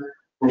adhesive. Of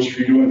course, if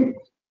you're doing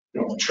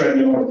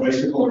treadmill or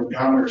bicycle or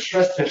downward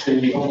stress testing,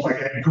 you don't like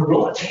having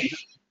gorilla tape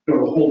to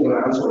hold it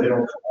on so they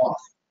don't come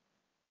off.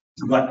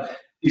 But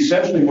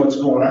essentially what's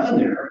going on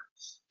there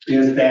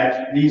is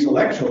that these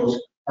electrodes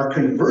are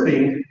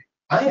converting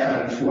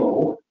ion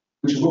flow,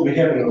 which is what we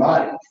have in the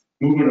body,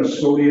 movement of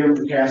sodium,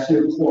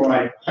 potassium,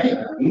 chloride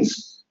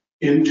ions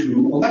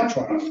into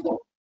electron flow.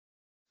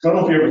 I don't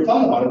know if you ever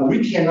thought about it, but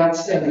we cannot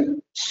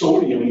send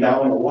sodium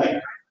down the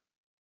wire.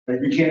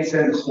 Like we can't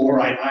send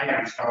chloride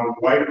ions down the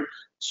wire.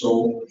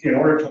 So in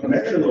order to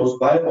measure those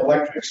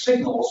bioelectric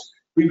signals,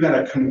 we've got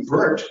to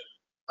convert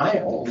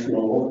ion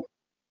flow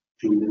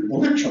to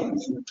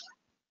electrons.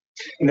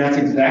 And that's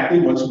exactly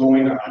what's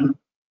going on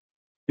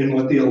in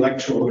what the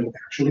electrode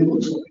actually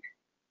looks like.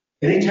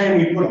 Anytime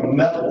we put a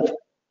metal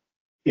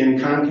in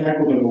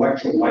contact with an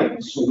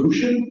electrolyte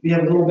solution, we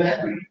have a little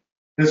battery.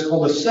 It's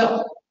called a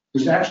cell.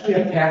 There's actually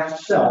a half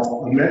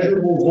cell, a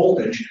measurable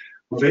voltage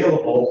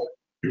available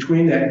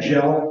between that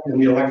gel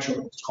and the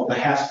electrode. It's called the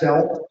half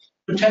cell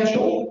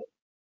potential.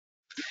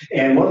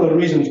 And one of the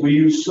reasons we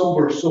use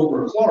silver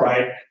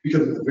chloride,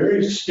 because it's a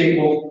very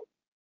stable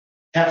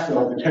half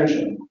cell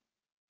potential.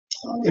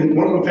 And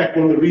one of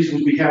the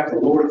reasons we have the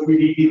lower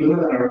 3 dB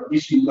limit on our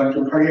ECG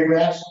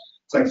electrocardiographs,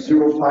 it's like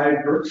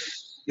 0.5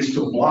 hertz, is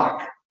to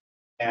block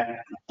that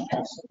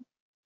half cell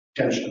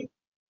potential.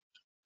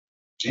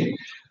 Okay.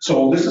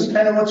 So this is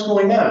kind of what's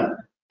going on.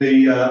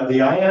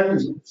 The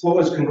ion flow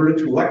is converted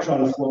to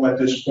electron flow at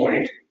this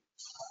point,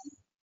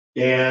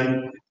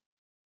 and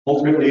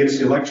ultimately it's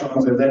the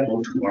electrons that then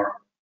go to our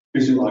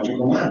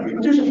physiological monitor.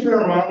 But there's a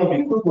fair amount of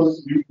equivalent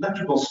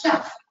electrical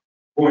stuff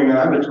going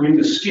on between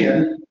the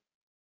skin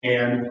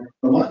and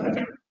the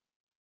monitor.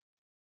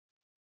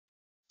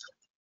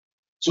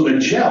 So the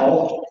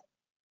gel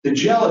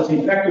is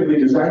effectively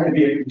designed to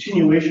be a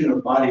continuation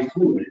of body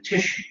fluid,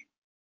 tissue,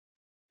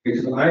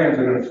 because the ions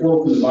are going to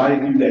flow through the body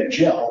through that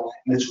gel,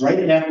 and it's right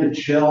at the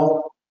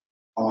gel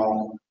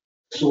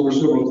silver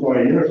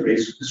chloride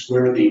interface is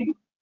where the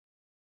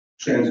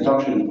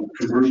transduction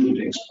conversion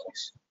takes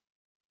place.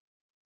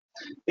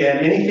 And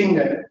anything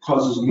that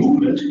causes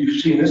movement,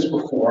 you've seen this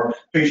before,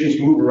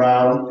 patients move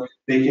around,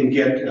 they can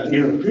get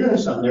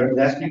interference on there, and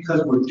that's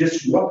because we're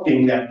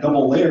disrupting that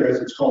double layer,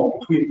 as it's called,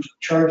 between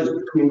charges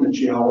between the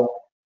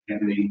gel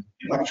and the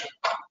electrode.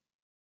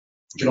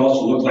 It can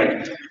also look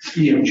like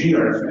EMG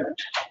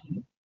artifact.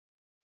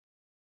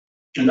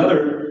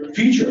 Another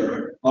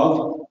feature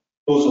of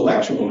those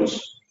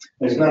electrodes,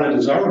 and it's not a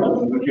desirable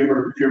one, but if you've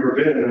ever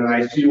been in an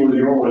ICU or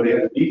the OR where they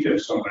have to defib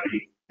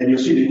somebody, and you'll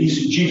see the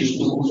ECG just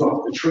blows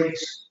off the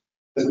trace.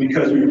 That's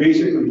because we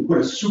basically put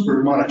a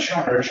super amount of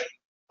charge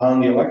on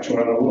the electrode,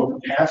 on the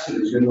little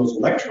capacitors in those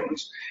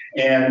electrodes,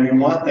 and we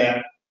want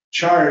that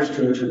charge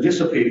to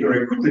dissipate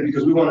very quickly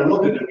because we want to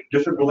know that the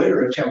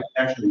defibrillator attempt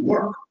actually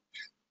work.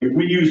 If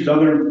we used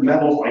other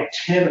metals like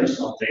tin or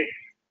something,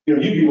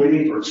 you'd be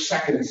waiting for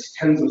seconds,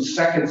 tens of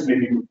seconds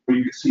maybe before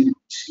you could see the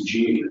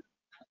ECG.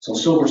 So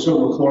silver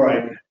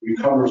chloride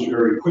recovers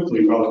very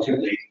quickly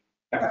relatively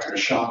after a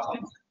shock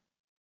like that.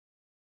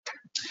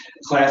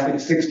 Classic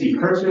 60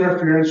 hertz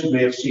interference, you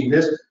may have seen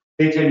this.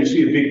 Anytime you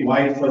see a big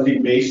wide fuzzy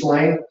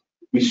baseline,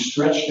 we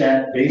stretch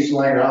that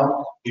baseline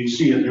out, you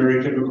see a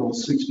very typical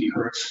 60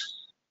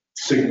 hertz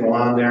signal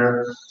on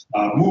there.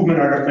 Movement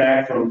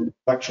artifact from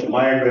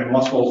electromyogram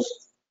muscles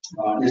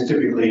is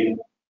typically,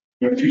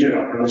 if you did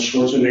Arnold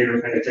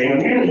Schwarzenegger kind of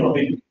thing,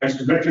 big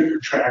isometric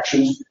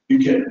contractions, you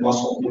get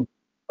muscle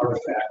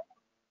artifact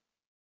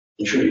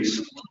trace.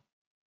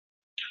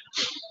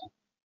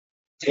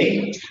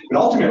 Okay, but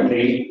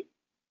ultimately,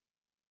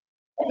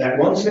 that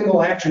one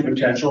single action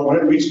potential, when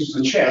it reaches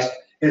the chest,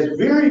 has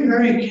very,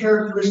 very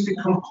characteristic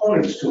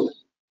components to it,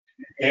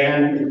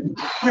 and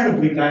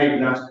incredibly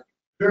diagnostic,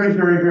 very,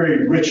 very,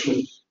 very rich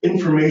with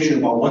information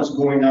about what's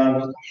going on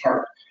with the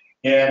heart.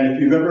 And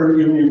if you've ever,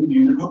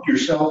 you hook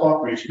yourself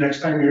up, or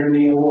next time you're in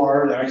the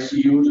OR, the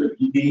ICU,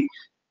 the ED,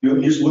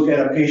 you'll just look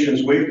at a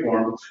patient's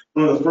waveform.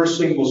 One of the first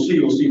things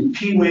you'll see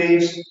P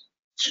waves,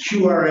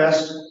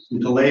 QRS,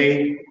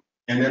 delay,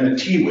 and then a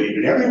T wave.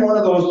 And every one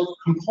of those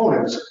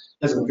components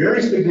has a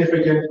very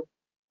significant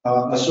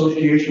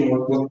association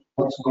with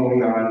what's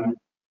going on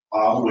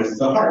with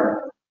the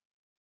heart.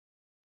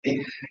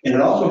 Okay? And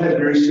it also has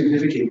very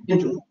significant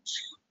intervals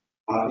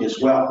as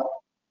well.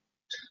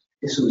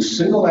 Okay, so the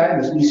single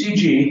act, this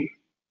ECG,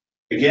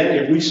 again,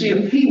 if we see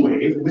a P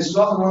wave, this is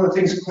often one of the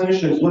things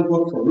clinicians look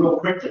for real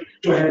quickly.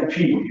 Do I have a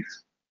P wave?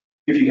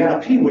 If you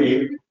got a P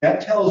wave,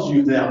 that tells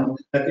you then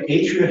that the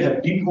atria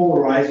have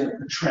depolarized and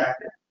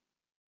contracted.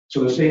 So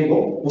they're saying,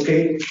 oh,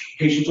 okay,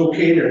 patient's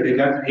okay there. They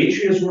got the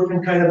atria is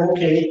working kind of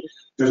okay.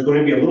 There's going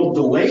to be a little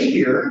delay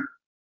here,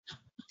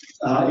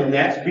 and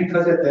that's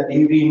because at that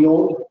AV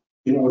node,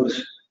 where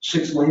the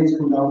 6 lanes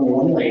come down to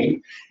 1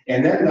 lane,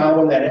 and then now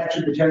when that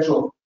action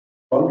potential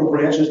bundle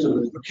branches to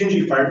the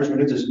Purkinje fibers, we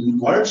get this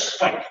large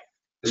spike,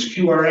 this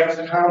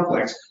QRX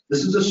complex.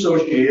 This is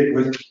associated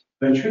with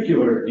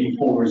ventricular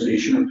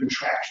depolarization or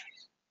contraction.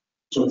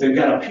 So if they've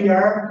got a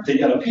PR, they've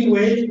got a P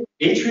wave,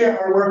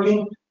 atria are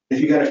working.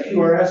 If you got a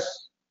QRS,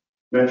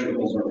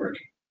 ventricles are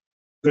working.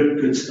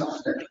 Good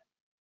stuff there.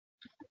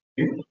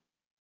 Okay.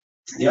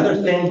 The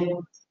other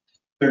thing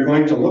they're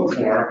going to look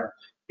for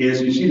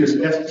is, you see this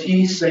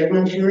FT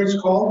segment here, it's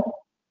called.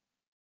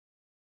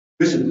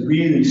 This is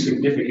really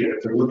significant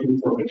if they're looking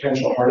for a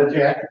potential heart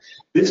attack.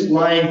 This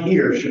line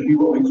here should be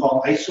what we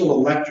call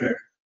isoelectric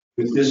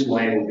with this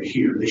line over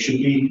here. They should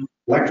be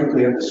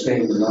electrically at the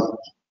same level.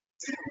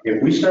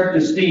 If we start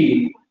to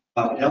see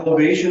an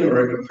elevation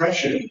or a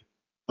depression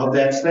of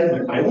that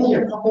segment by only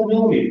a couple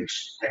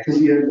millimeters, that can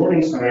be a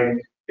warning sign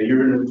that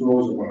you're in the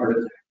throes of a heart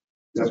attack.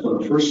 That's one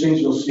of the first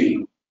things you'll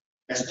see.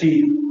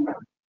 ST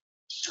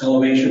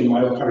elevation,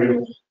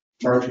 myocardial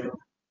infarction,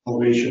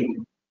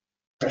 elevation,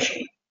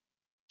 depression.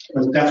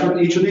 But that's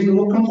what each of these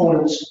little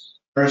components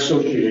are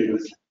associated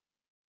with.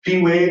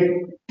 P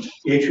wave,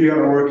 atria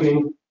are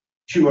working,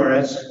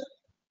 QRS,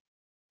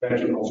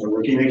 ventricles are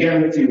working.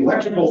 Again, the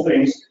electrical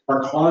things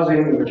are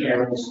causing the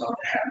mechanical stuff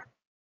to happen.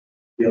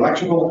 The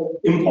electrical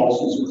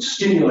impulses are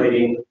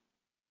stimulating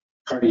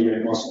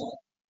cardiac muscle.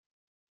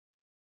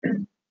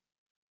 And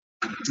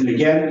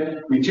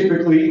again, we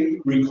typically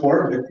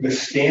record the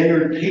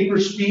standard paper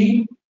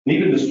speed, and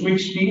even the sweep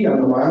speed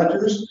on the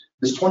monitors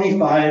is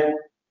 25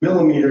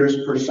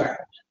 millimeters per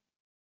second.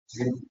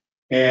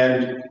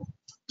 And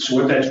so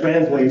what that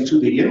translates to,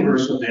 the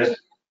inverse of this,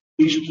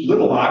 each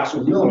little box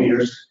of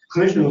millimeters,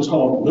 clinicians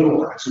call them little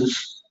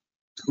boxes.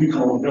 We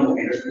call them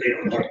millimeters, but they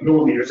don't like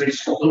millimeters, they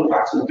just call little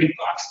boxes a big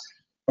box.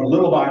 A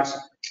little box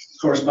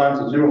corresponds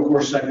to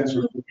 0.4 seconds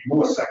or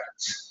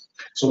milliseconds.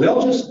 So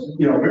they'll just,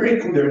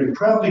 they're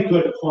incredibly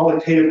good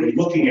qualitatively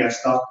looking at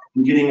stuff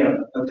and getting a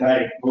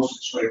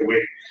diagnosis right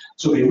away.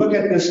 So they look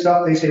at this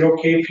stuff, they say,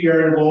 okay,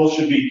 PR intervals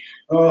should be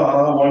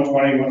 120,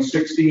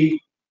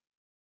 160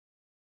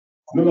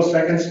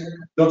 milliseconds.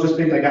 They'll just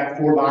think I got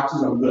 4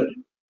 boxes, I'm good.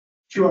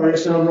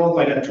 QRS interval,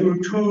 if I got two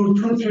to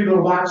three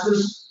little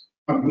boxes,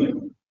 I'm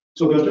good.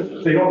 So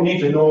they don't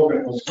need to know if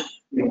it was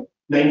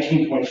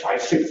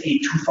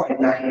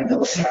 19.568259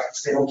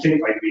 milliseconds. They don't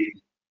think like me.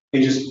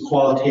 They just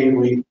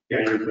qualitatively, yeah,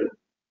 you're good.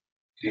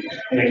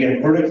 And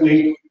again,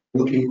 vertically,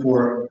 looking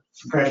for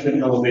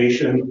suppression,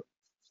 elevation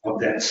of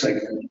that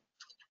segment.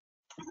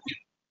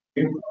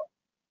 Okay.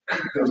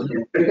 Look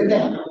at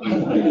that.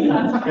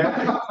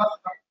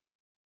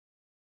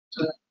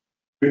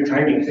 Good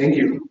timing, thank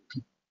you.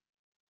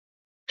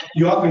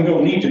 You often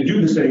don't need to do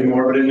this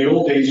anymore, but in the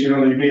old days, you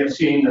may have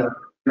seen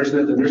nurses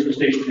at the nursing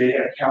station, they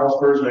had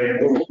calipers, they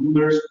had little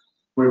rulers,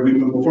 where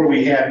before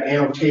we had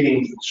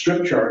annotating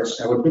strip charts,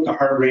 I would put the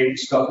heart rate and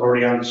stuff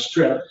already on the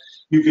strip.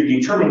 You could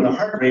determine the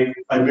heart rate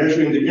by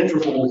measuring the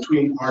interval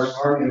between our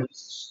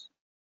impulses.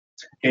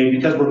 Okay,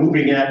 because we're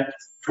moving at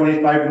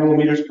 25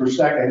 millimeters per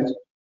second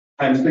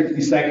times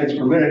 60 seconds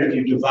per minute, if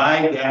you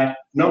divide that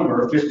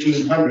number,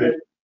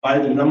 1500, by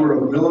the number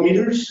of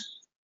millimeters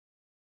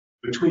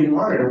between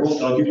our intervals,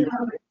 they'll give you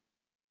heart rate.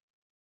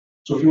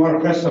 So if you want to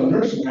press some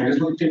nursing, I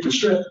just take the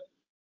strip,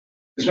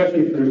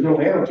 especially if there's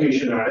no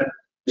annotation on it,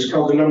 just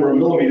count the number of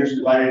millimeters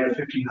divided by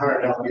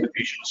 1500, that'll be the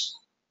patient's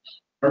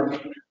heart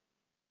rate.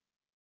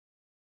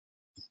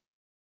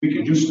 We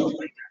can do stuff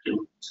like that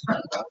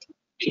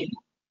too.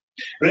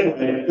 But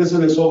anyway, this is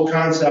this whole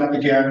concept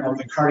again of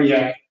the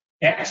cardiac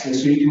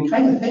axis. So you can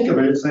kind of think of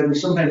it, it's like we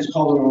sometimes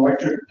call it an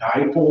electric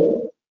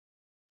dipole.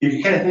 You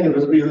can kind of think of it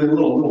as being a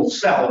little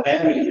cell, a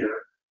battery here,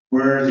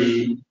 where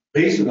the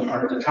base of the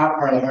heart, the top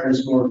part of the heart,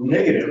 is more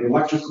negative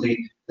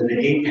electrically than the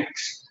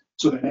apex.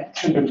 So the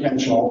action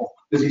potential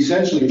is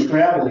essentially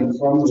traveling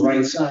from the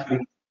right side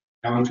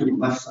down to the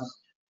left side.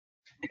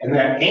 And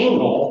that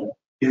angle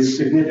is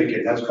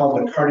significant. That's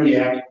called the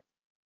cardiac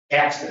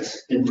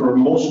axis. And for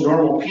most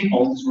normal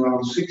people, it's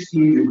around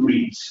 60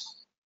 degrees.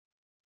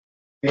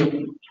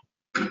 Okay?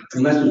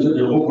 Unless there's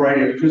a whole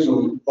variety of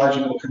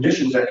physiological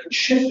conditions that can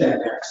shift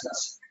that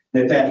axis.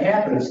 And if that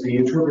happens, the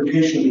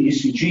interpretation of the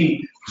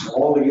ECG is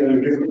altogether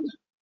different.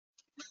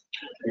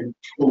 Okay?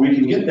 But we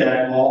can get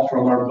that all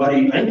from our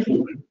buddy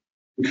Einthoven,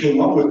 who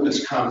came up with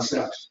this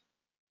concept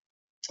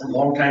a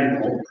long time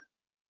ago.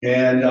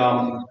 And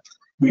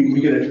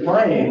we get a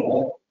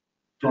triangle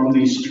from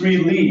these 3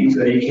 leads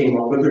that he came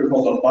up with. They're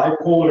called the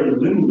bipolar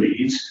limb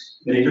leads.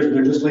 And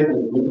they're just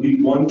labeled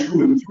lead 1,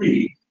 2, and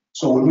 3.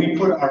 So when we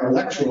put our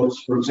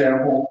electrodes, for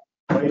example,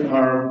 right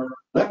arm,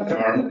 left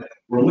arm,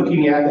 we're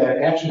looking at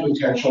that action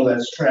potential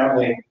that's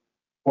traveling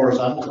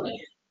horizontally.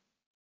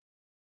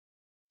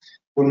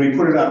 When we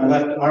put it on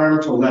left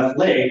arm to left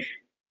leg,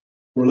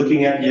 we're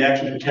looking at the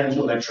action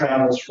potential that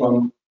travels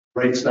from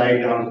right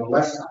side down to the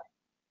left side.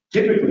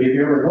 Typically, if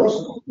you ever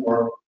noticed it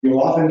before,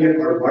 you'll often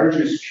get our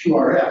largest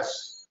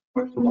QRS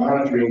when we're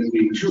monitoring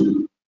lead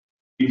 2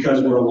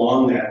 because we're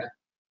along that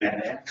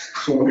axis.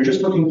 So if you're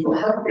just looking for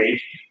heart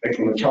rate, like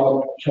from a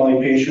Kelly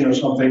patient or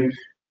something,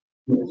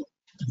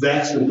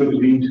 that's a good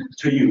lead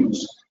to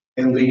use.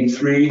 And lead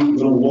 3, a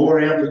little lower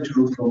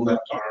amplitude from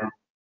left arm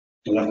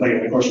to left leg.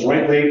 And of course,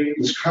 right leg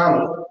is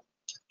common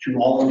to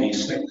all of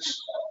these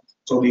things.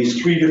 So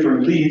these 3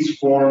 different leads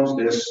forms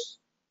this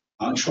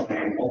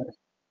triangle.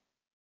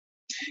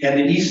 And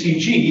the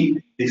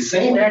ECG, the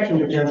same action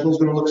potential is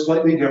going to look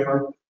slightly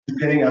different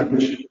depending on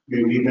which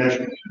we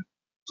measure.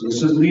 So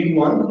this is lead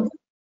 1,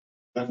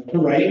 left to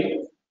right,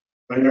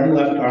 right arm,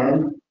 left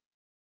arm,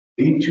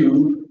 lead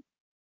 2,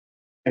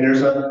 and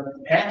there's an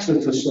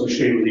axis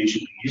associated with each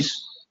of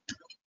these.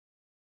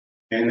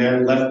 And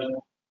then left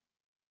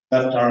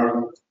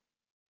arm,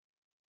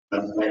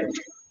 left leg.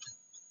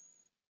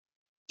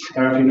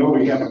 Now, if you know,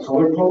 we have a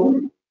color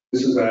code.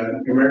 This is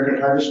an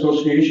American Heart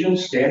Association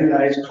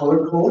standardized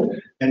color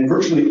code, and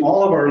virtually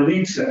all of our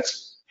lead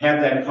sets have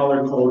that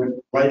color code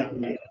right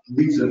on it. The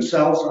leads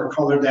themselves are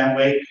colored that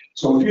way.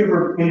 So if you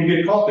ever, when you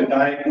get called to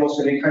diagnose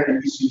any kind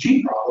of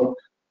ECG problem,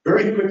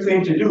 very quick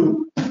thing to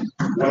do,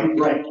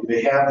 right.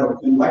 They have the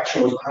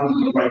electrodes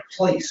on the right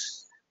place.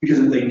 Because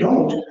if they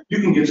don't,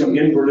 you can get some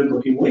inverted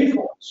looking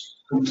waveforms.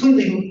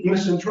 Completely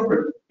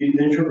misinterpret the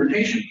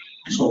interpretation.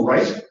 So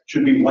right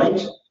should be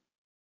white,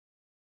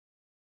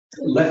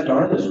 left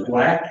arm is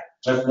black,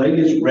 left leg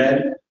is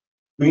red,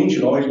 green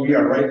should always be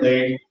our right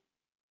leg,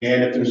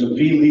 and if there's a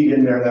V lead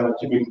in there, that will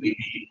typically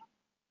be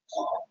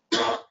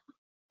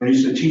I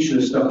used to teach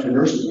this stuff to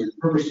nurses. We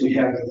purposely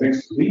have the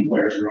mixed lead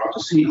wires around to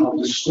see how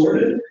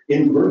distorted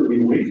inverted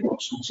the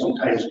waveforms can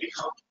sometimes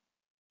become.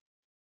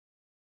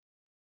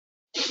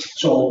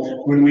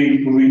 So when we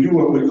do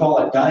what we call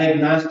a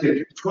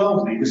diagnostic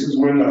 12 lead, this is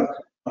when the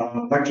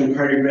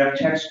electrocardiograph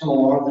techs come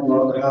along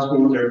throughout the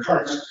hospital with their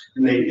carts,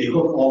 and they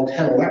hook all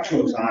 10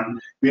 electrodes on.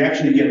 We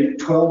actually get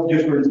 12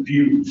 different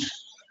views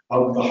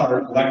of the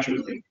heart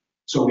electrically.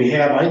 So we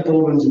have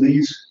Einthoven's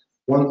leads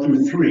 1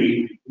 through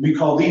 3. We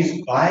call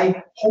these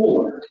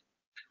bipolar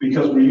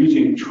because we're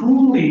using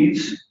 2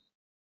 leads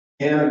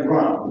and a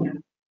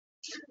ground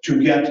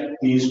to get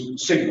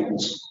these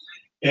signals.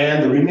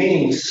 And the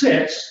remaining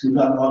 6, we've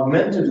got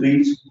augmented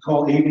leads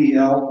called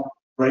ABL,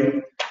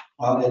 right,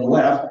 and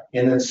left,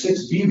 and then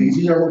 6 V leads.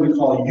 These are what we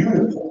call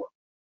unipolar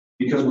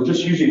because we're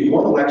just using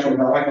 1 electrode,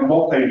 not like a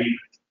multi-lead.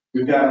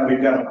 We've got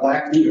a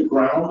black lead, a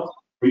ground.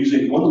 We're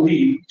using 1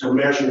 lead to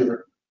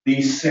measure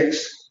these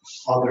 6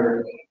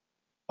 other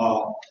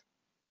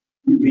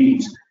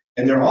leads.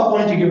 And they're all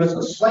going to give us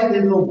a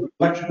slightly little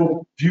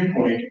electrical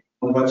viewpoint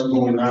of what's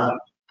going on.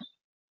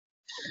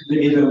 The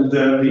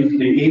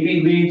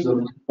AB leads,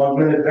 the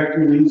augmented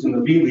vector leads, and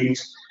the V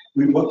leads,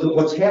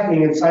 what's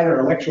happening inside our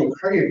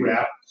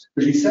electrocardiograph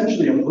is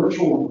essentially a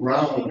virtual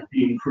ground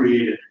being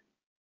created.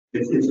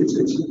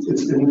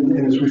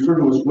 It's referred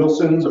to as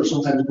Wilson's or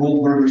sometimes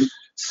Goldberger's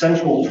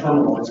central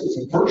terminal. It's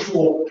a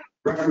virtual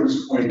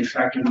reference point,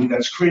 effectively,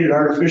 that's created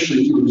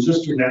artificially through a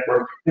resistor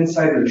network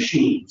inside the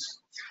machines.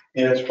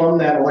 And it's from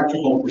that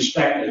electrical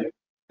perspective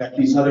that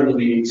these other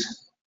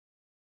leads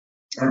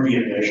are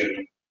being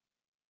measured.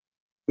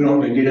 We don't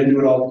want to get into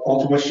it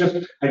all too much.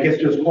 Just, I guess,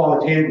 just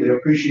qualitatively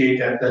appreciate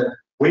that the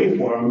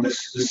waveform, the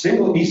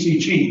single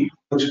ECG,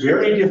 looks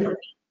very different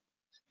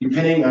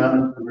depending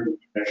on where you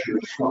measure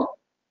it from.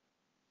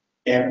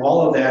 And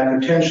all of that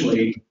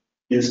potentially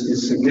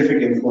is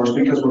significant for us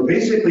because we're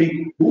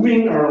basically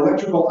moving our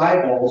electrical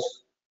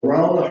eyeballs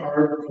around the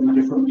heart from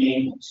different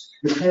angles.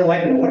 It's kind of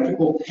like an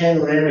electrical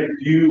panoramic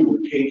view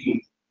we're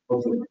taking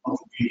of the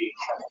beating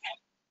heart.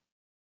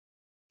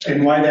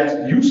 And why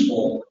that's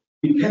useful,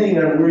 depending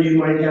on where you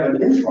might have an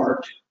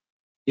infarct,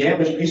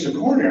 damaged piece of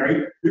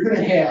coronary, you're going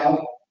to have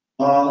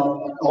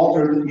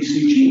altered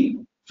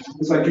ECG.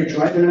 It's like you're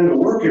driving into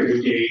work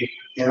every day,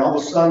 and all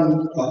of a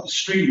sudden, the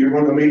street, you're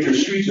one of the major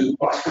streets is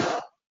busted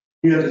up.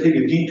 You have to take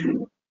a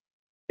detour.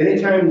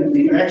 Anytime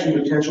the action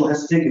potential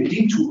has to take a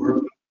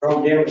detour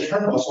around damaged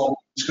heart muscle,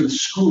 it's going to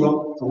screw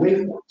up the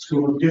waveform. It's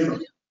going to look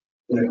different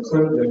than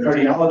the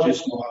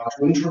cardiologist will have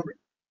to interpret.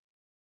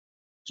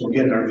 So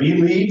again, our V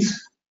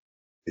leads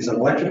is an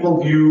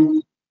electrical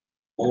view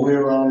all the way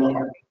around the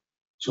heart.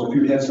 So if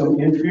you had some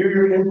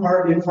inferior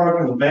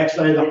infarct on the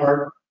backside of the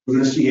heart, we're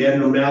going to see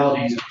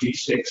abnormalities at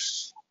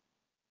V6,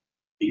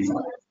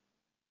 V5.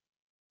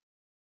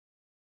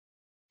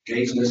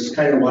 Okay, so this is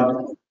kind of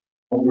what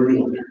we're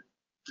doing here.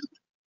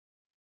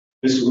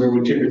 This is where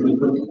we typically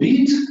put the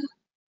leads.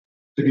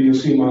 Typically you'll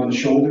see them on the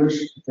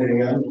shoulders,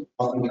 depending on,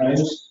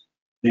 oftentimes.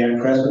 The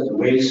crescent, the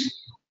waist,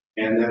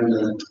 and then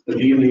the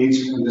V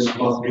leads, and this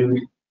buff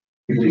dude.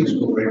 Things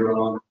go right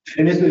around.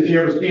 And this, if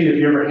you ever see it, if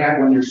you ever had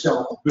one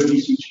yourself, good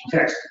ECG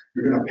text,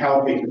 you're going to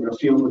palpate, you're going to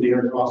feel for the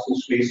intercostal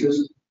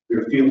spaces,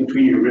 you're going to feel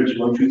between your ribs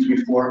 1, 2,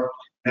 3, 4.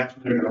 That's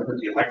when they're going to put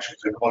the electrodes.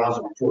 They're going out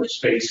to the fourth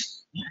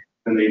space,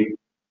 and they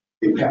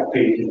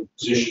palpate in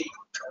position.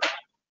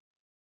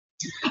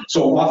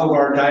 So off of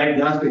our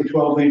diagnostic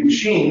 12-lead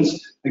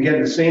machines,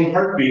 again, the same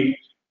heartbeat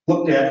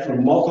looked at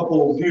from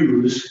multiple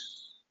views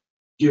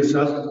gives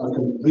us a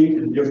complete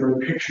and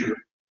different picture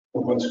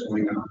of what's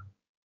going on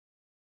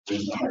in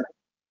the heart.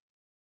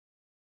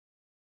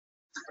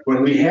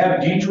 When we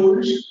have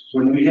detours,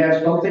 when we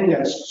have something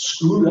that's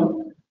screwed up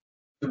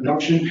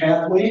conduction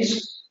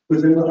pathways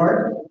within the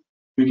heart,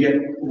 we get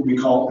what we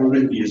call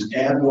arrhythmias,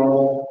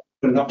 abnormal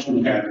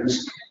conduction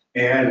patterns.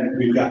 And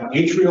we've got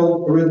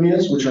atrial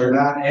arrhythmias, which are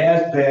not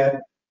as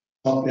bad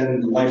up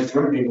in the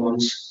life-threatening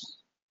ones,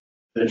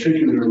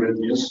 ventricular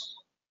arrhythmias.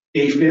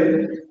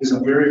 AFib is a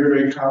very,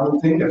 very common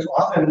thing that's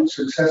often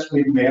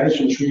successfully managed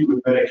and treated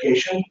with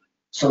medication.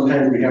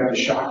 Sometimes we have to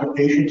shock a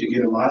patient to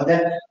get them out of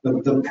that.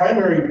 The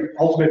primary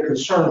ultimate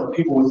concern of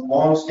people with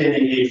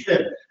long-standing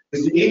AFib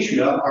is the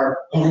atria are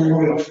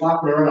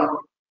flopping around.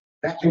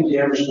 That can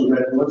damage the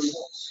red blood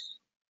cells.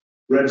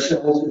 Red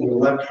cells in the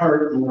left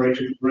heart go right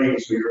to the brain,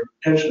 so you're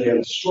potentially at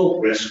a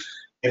stroke risk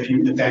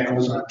if that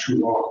goes on too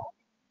long.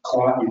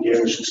 clot, you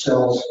damage the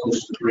cells,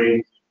 goes to the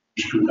brain,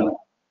 you're screwed up.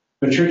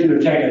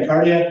 Ventricular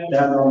tachycardia,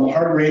 abnormal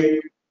heart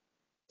rate.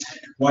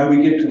 Why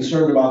we get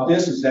concerned about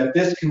this is that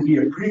this can be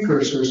a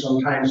precursor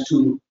sometimes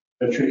to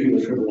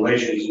ventricular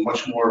fibrillation. It's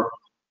much more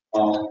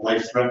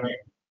life-threatening.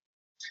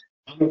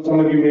 Some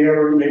of you may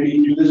or maybe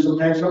do this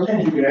sometimes.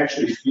 Sometimes you can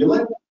actually feel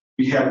it.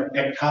 We have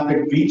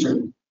ectopic beats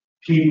or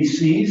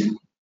PVCs,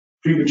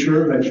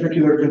 premature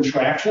ventricular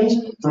contractions.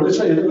 So it's,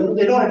 they don't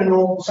even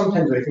know,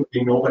 sometimes I think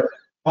they know, but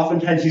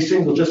oftentimes these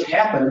things will just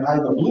happen out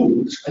of the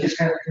blue. I just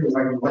kind of feel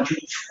like an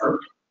electrical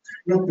spark.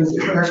 You know, because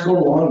the heart's going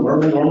along, we're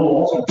normal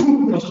walls, and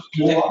boom, it'll just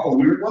blow up a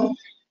weird one.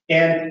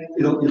 And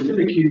it'll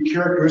typically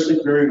characteristic,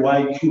 very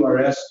wide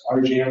QRS,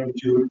 RJ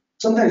amplitude.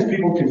 Sometimes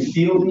people can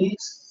feel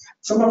these.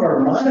 Some of our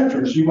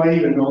monitors, you might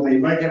even know, they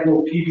might have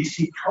little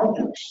PVC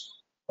counters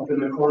up in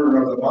the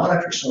corner of the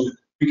monitor, so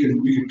we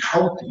can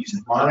count these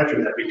and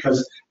monitor that,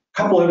 because a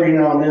couple every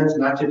now and then is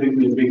not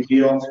typically a big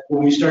deal.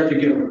 When we start to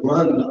get a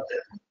run of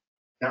it,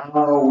 now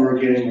we're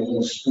getting a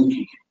little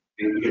spooky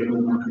and we get a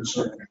little more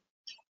concerned.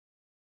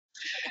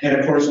 And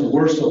of course, the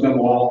worst of them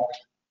all,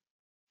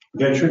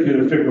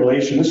 ventricular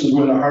fibrillation. This is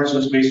when the heart's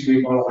just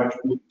basically on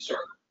electrical concern.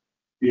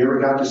 If you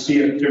ever got to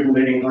see a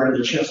fibrillating heart of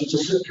the chest, it's a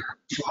sitter.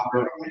 Flop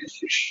right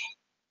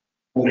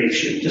away,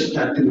 just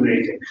not doing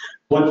anything.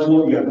 Blood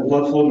flow, you got the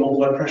blood flow, no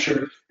blood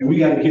pressure, and we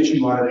got to get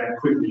you out of that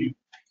quickly.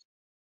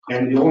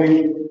 And the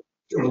only,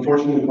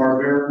 unfortunately,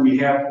 barbaric we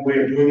have a way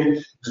of doing it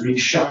is we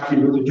shock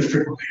you with a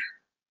defibrillator.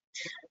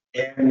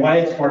 And why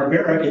it's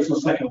barbaric, it's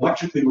just like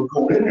electrically we're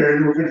going in there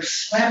and we're going to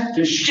slap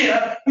this shit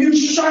up. You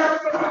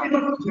shut up!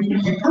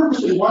 We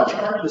purposely want your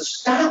heart to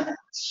stop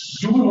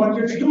doing what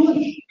they're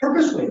doing,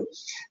 purposely.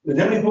 And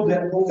then we hope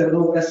that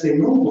little SA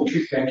move will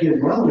kick back in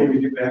and run, maybe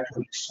get back to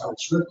the sound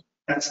script.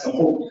 That's the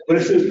hope. But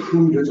if it's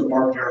crude, it's a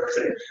barbaric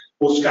thing.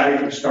 Well, Scotty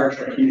from Star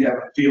Trek, he'd have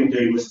a field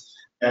day with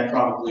that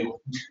probably.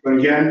 But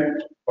again,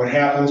 what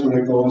happens when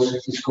if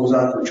this goes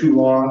on for too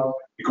long,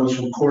 it goes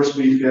from coarse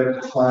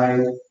VFib to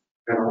fine,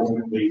 and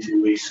ultimately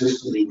to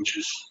asystole, which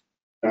is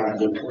not a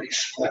good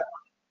place for that.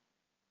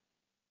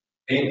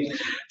 Okay.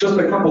 Just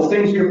a couple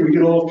things here, if we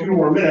get a few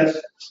more minutes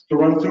to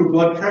run through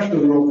blood pressure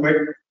real quick.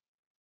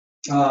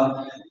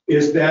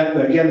 Is that,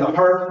 again, the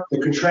heart, the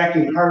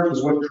contracting heart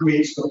is what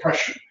creates the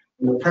pressure.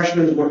 And the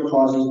pressure is what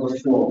causes the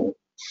flow.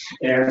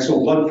 And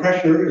so blood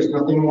pressure is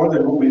nothing more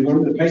than what we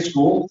learned in high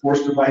school,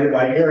 force divided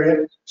by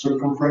area,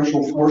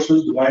 circumferential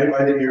forces divided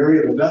by the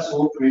area of the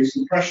vessel creates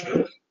the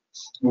pressure.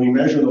 And we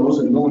measure those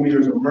in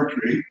millimeters of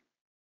mercury.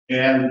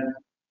 And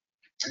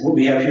what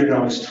we have here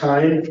now is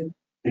time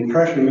and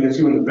pressure. We can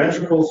see when the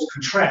ventricles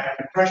contract,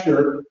 the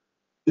pressure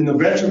in the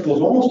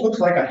ventricles almost looks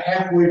like a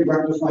half-wave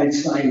rectified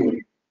sine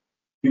wave.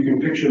 You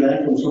can picture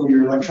that from some of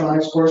your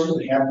electronics courses,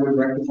 the half-wave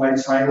rectified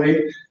sine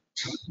wave.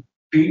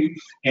 And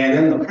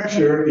then the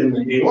pressure in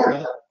the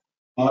aorta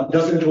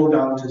doesn't go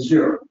down to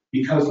zero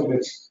because of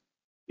its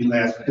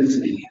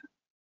elasticity.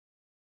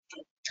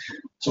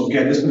 So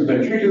again, this is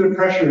ventricular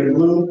pressure in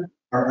blue,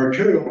 our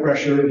arterial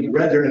pressure in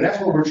red there, and that's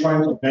what we're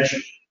trying to measure.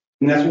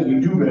 And that's what we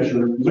do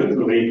measure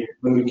literally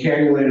when we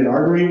cannulate an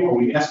artery or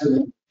we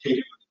estimate take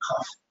it with the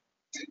cuff.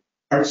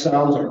 Heart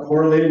sounds are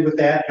correlated with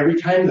that. Every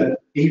time the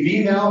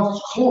AV valve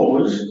is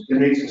closed, it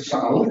makes a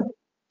sound.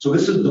 So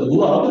this is the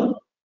lub.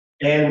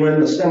 And when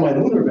the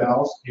semilunar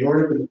valves, the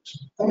aortic and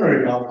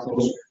pulmonary valve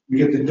close, we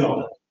get the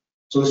dum.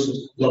 So this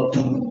is lub,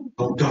 dum,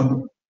 dum,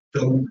 dum,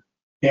 dum.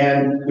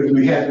 And if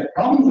we have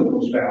problems with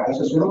those valves,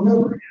 that's what a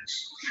memory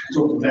is.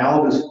 So if the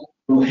valve is a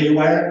little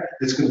haywire,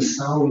 it's going to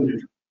sound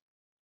different.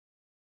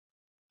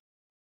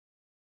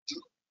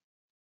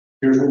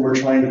 Here's what we're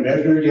trying to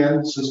measure again: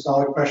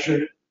 systolic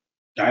pressure,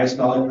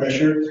 diastolic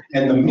pressure,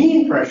 and the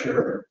mean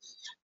pressure.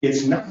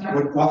 It's not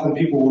what often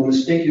people will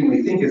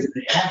mistakenly think is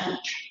the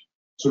average.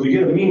 So we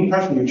get a mean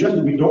pressure,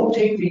 we don't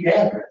take the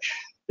average.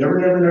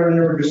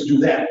 Never just do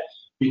that.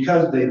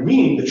 Because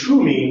the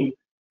true mean,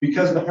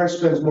 because the heart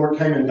spends more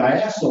time in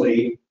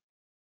diastole,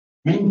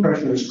 mean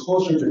pressure is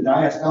closer to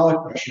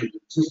diastolic pressure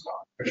than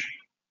systolic pressure.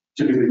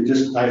 Typically,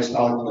 just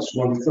diastolic plus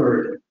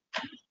 1/3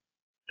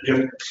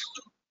 difference.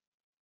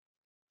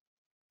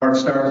 Heart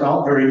starts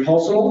out very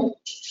pulsatile,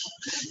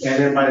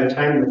 and then by the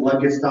time the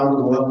blood gets down to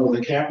the level of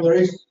the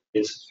capillaries,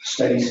 it's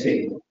steady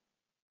state.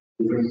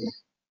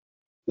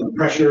 The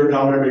pressure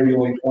down there may be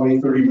only 20,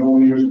 30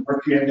 millimeters of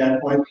mercury at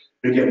that point.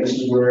 But again, this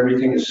is where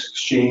everything is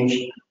exchanged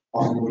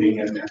offloading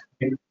at that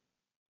point.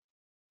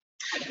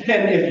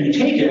 And if you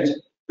take it,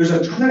 there's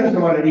a tremendous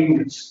amount of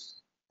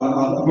ignorance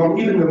among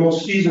even the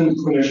most seasoned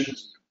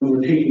clinicians who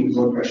are taking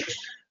blood pressures.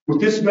 With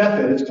this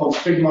method, it's called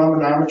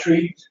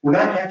sphygmomanometry. We're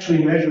not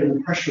actually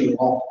measuring pressure at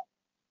all.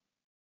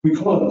 We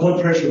call it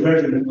blood pressure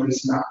measurement, but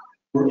it's not.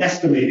 We're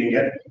estimating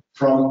it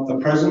from the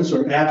presence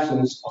or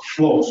absence of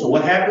flow. So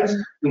what happens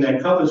when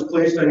that cup is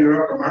placed on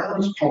your upper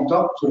arm, it's pumped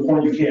up to the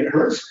point you can't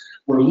hurt?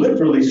 We're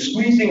literally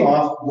squeezing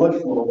off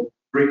blood flow,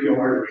 brachial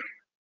artery,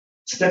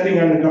 stepping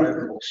on the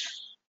guardrails.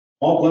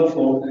 All blood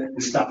flow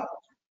is stopped.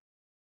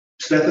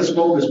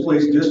 Stethoscope is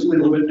placed distally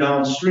a little bit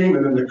downstream,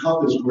 and then the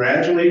cup is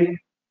gradually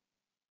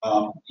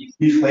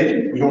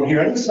deflated. We don't hear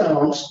any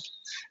sounds.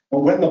 But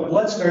when the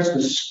blood starts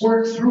to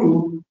squirt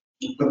through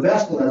the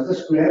vessel as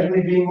this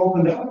gradually being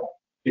opened up,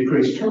 it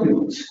creates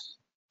turbulence.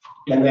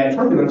 And that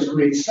turbulence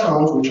creates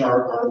sounds which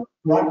are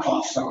rod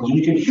cough sounds. And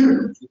you can hear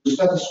them through the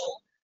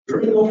stethoscope.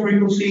 Very low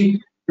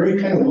frequency,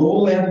 very kind of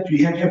low amplitude.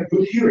 You have to have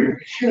good hearing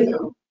to hear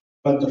them.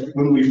 But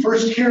when we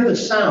first hear the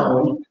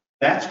sound,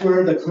 that's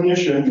where the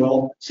clinician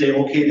will say,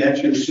 okay,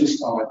 that's your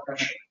systolic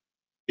pressure.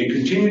 They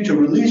continue to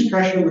release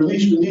pressure,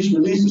 release.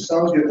 The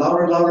sounds get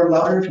louder,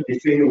 until they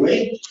fade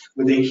away.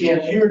 When they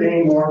can't hear it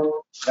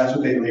anymore, that's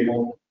what they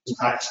label as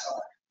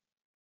diastolic.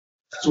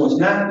 So it's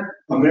not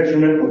a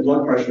measurement of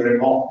blood pressure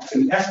at all. It's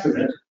an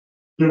estimate,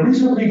 and a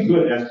reasonably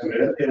good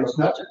estimate. And it's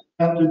not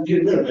to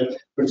get rid of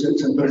it, but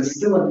it's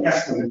still an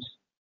estimate.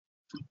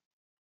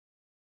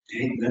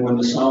 Okay. And then when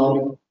the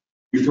sound,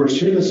 you first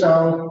hear the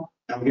sound,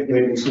 I'm getting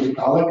labeled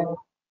systolic.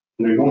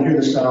 When you don't hear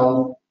the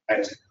sound,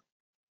 that's it.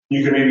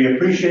 You can maybe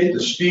appreciate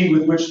the speed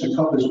with which the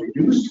cup is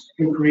reduced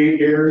and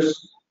create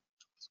errors.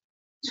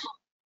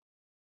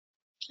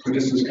 But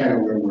this is kind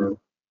of where we're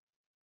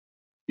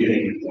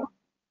getting it.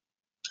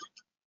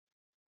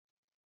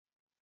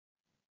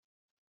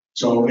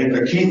 So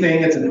the key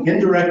thing, it's an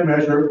indirect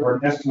measure or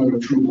an estimate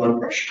of true blood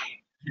pressure.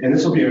 And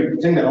this will be a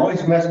thing that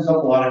always messes up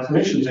a lot of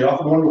clinicians. They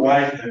often wonder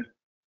why the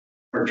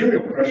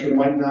arterial pressure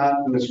might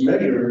not, when it's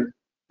measured,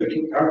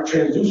 our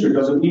transducer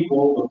doesn't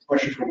equal the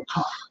pressure from a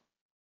cuff.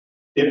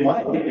 It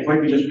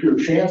might be just pure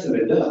chance that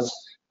it does,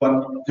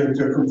 but they're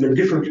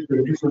different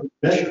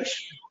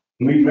measures.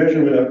 When we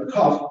measure with a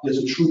cuff, it's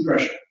a true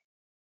pressure.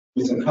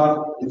 With a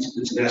cuff,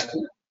 it's an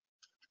estimate.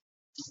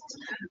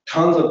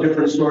 Tons of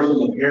different sources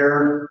of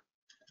error.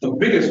 The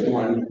biggest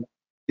one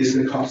is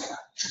the cuff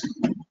size.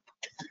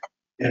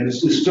 And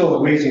it's still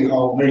amazing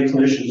how many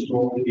clinicians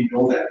don't really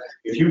know that.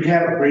 If you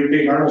have a great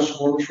big Arnold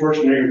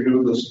Schwarzenegger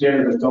do the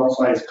standard adult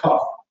size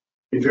cuff,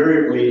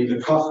 invariably the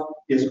cuff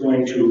is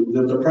going to,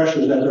 the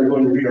pressures that they're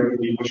going to be are going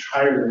to be much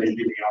higher than they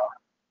really are.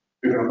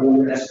 They're going to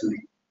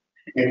overestimate.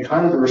 And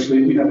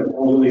conversely, if you have an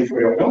elderly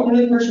frail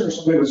elderly person or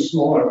somebody with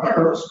smaller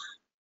arms,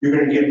 you're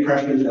going to get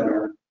pressures that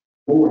are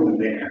lower than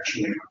they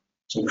actually are.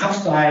 So cuff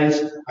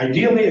size,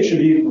 ideally it should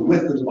be the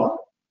width is about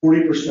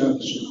 40% of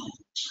the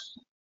circumference.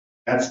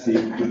 That's the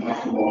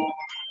optimal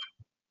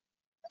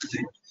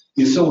thing.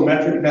 The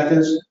oscillometric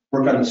methods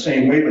work on the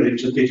same way, but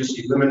they just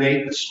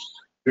eliminate this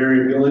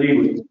variability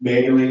with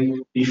manually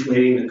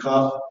deflating the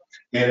cuff,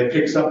 and it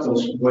picks up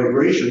those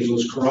vibrations,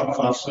 those corrupt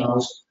cough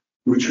sounds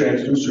through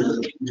transducer.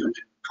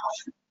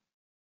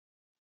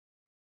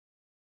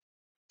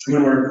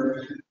 When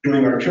we're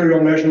doing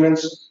arterial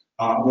measurements,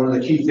 one of the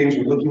key things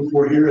we're looking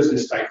for here is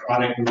this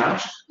dichrotic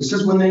notch. This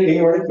is when the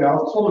aortic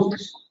valve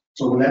closes.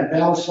 So when that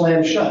valve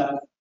slams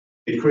shut,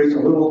 it creates a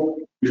little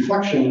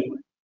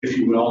reflection, if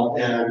you will,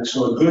 and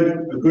so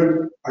a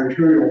good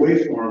arterial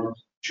waveform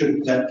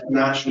that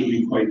notch should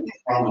be quite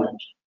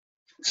prominent.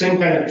 Same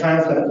kind of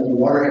concept as the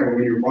water hammer.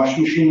 When your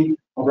washing machine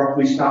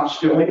abruptly stops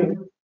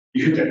filling,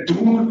 you hit that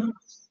boom.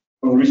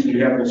 The reason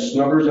you have those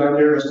snubbers on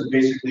there is to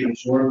basically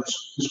absorb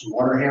this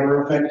water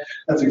hammer effect.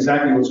 That's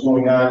exactly what's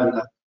going on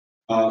in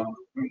the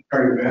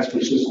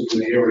cardiovascular system when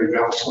the aortic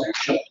valve slams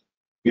shut.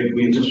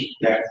 We just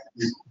that.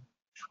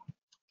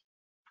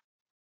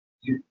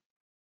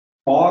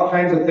 All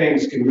kinds of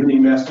things can really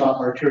mess up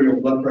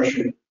arterial blood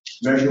pressure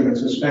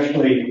measurements,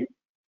 especially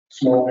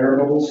small air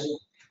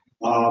bubbles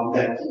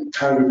that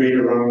congregate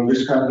around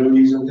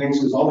discontinuities and things.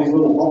 Because all these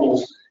little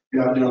bubbles in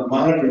a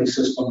monitoring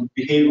system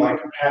behave like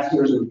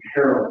capacitors in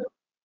parallel.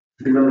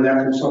 If you remember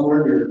that from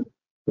somewhere, your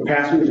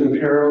capacitors in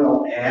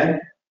parallel add a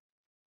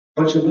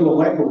bunch of little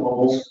micro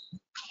bubbles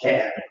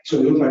add. So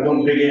it looks like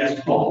one big ass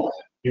bubble.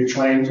 You're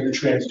trying to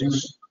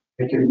transduce.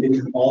 It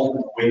can alter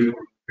the waveform of the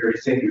very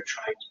thing you're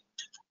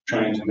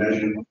trying to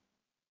measure.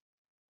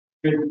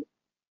 Good.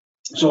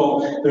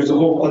 So there's a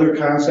whole other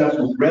concept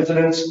with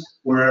resonance,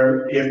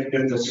 where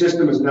if the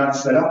system is not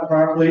set up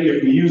properly,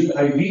 if we use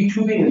IV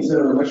tubing instead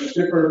of a much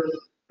stiffer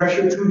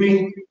pressure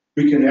tubing,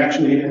 we can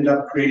actually end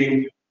up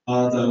creating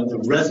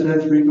the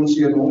resonant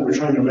frequency of what we're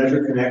trying to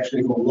measure can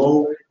actually go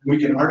low. We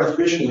can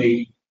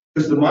artificially,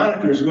 because the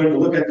monitor is going to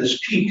look at this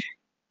peak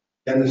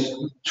and this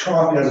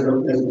trough as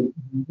looking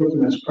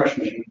at this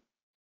pressure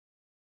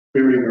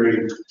very,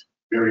 very,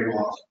 very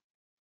often.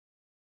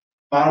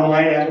 Bottom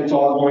line, that's what's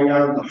all going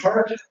on in the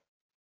heart.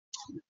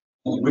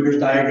 The Wigger's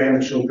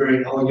diagram shows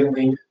very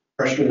elegantly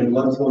pressure and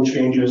blood flow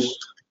changes,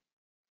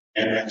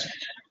 and that's it.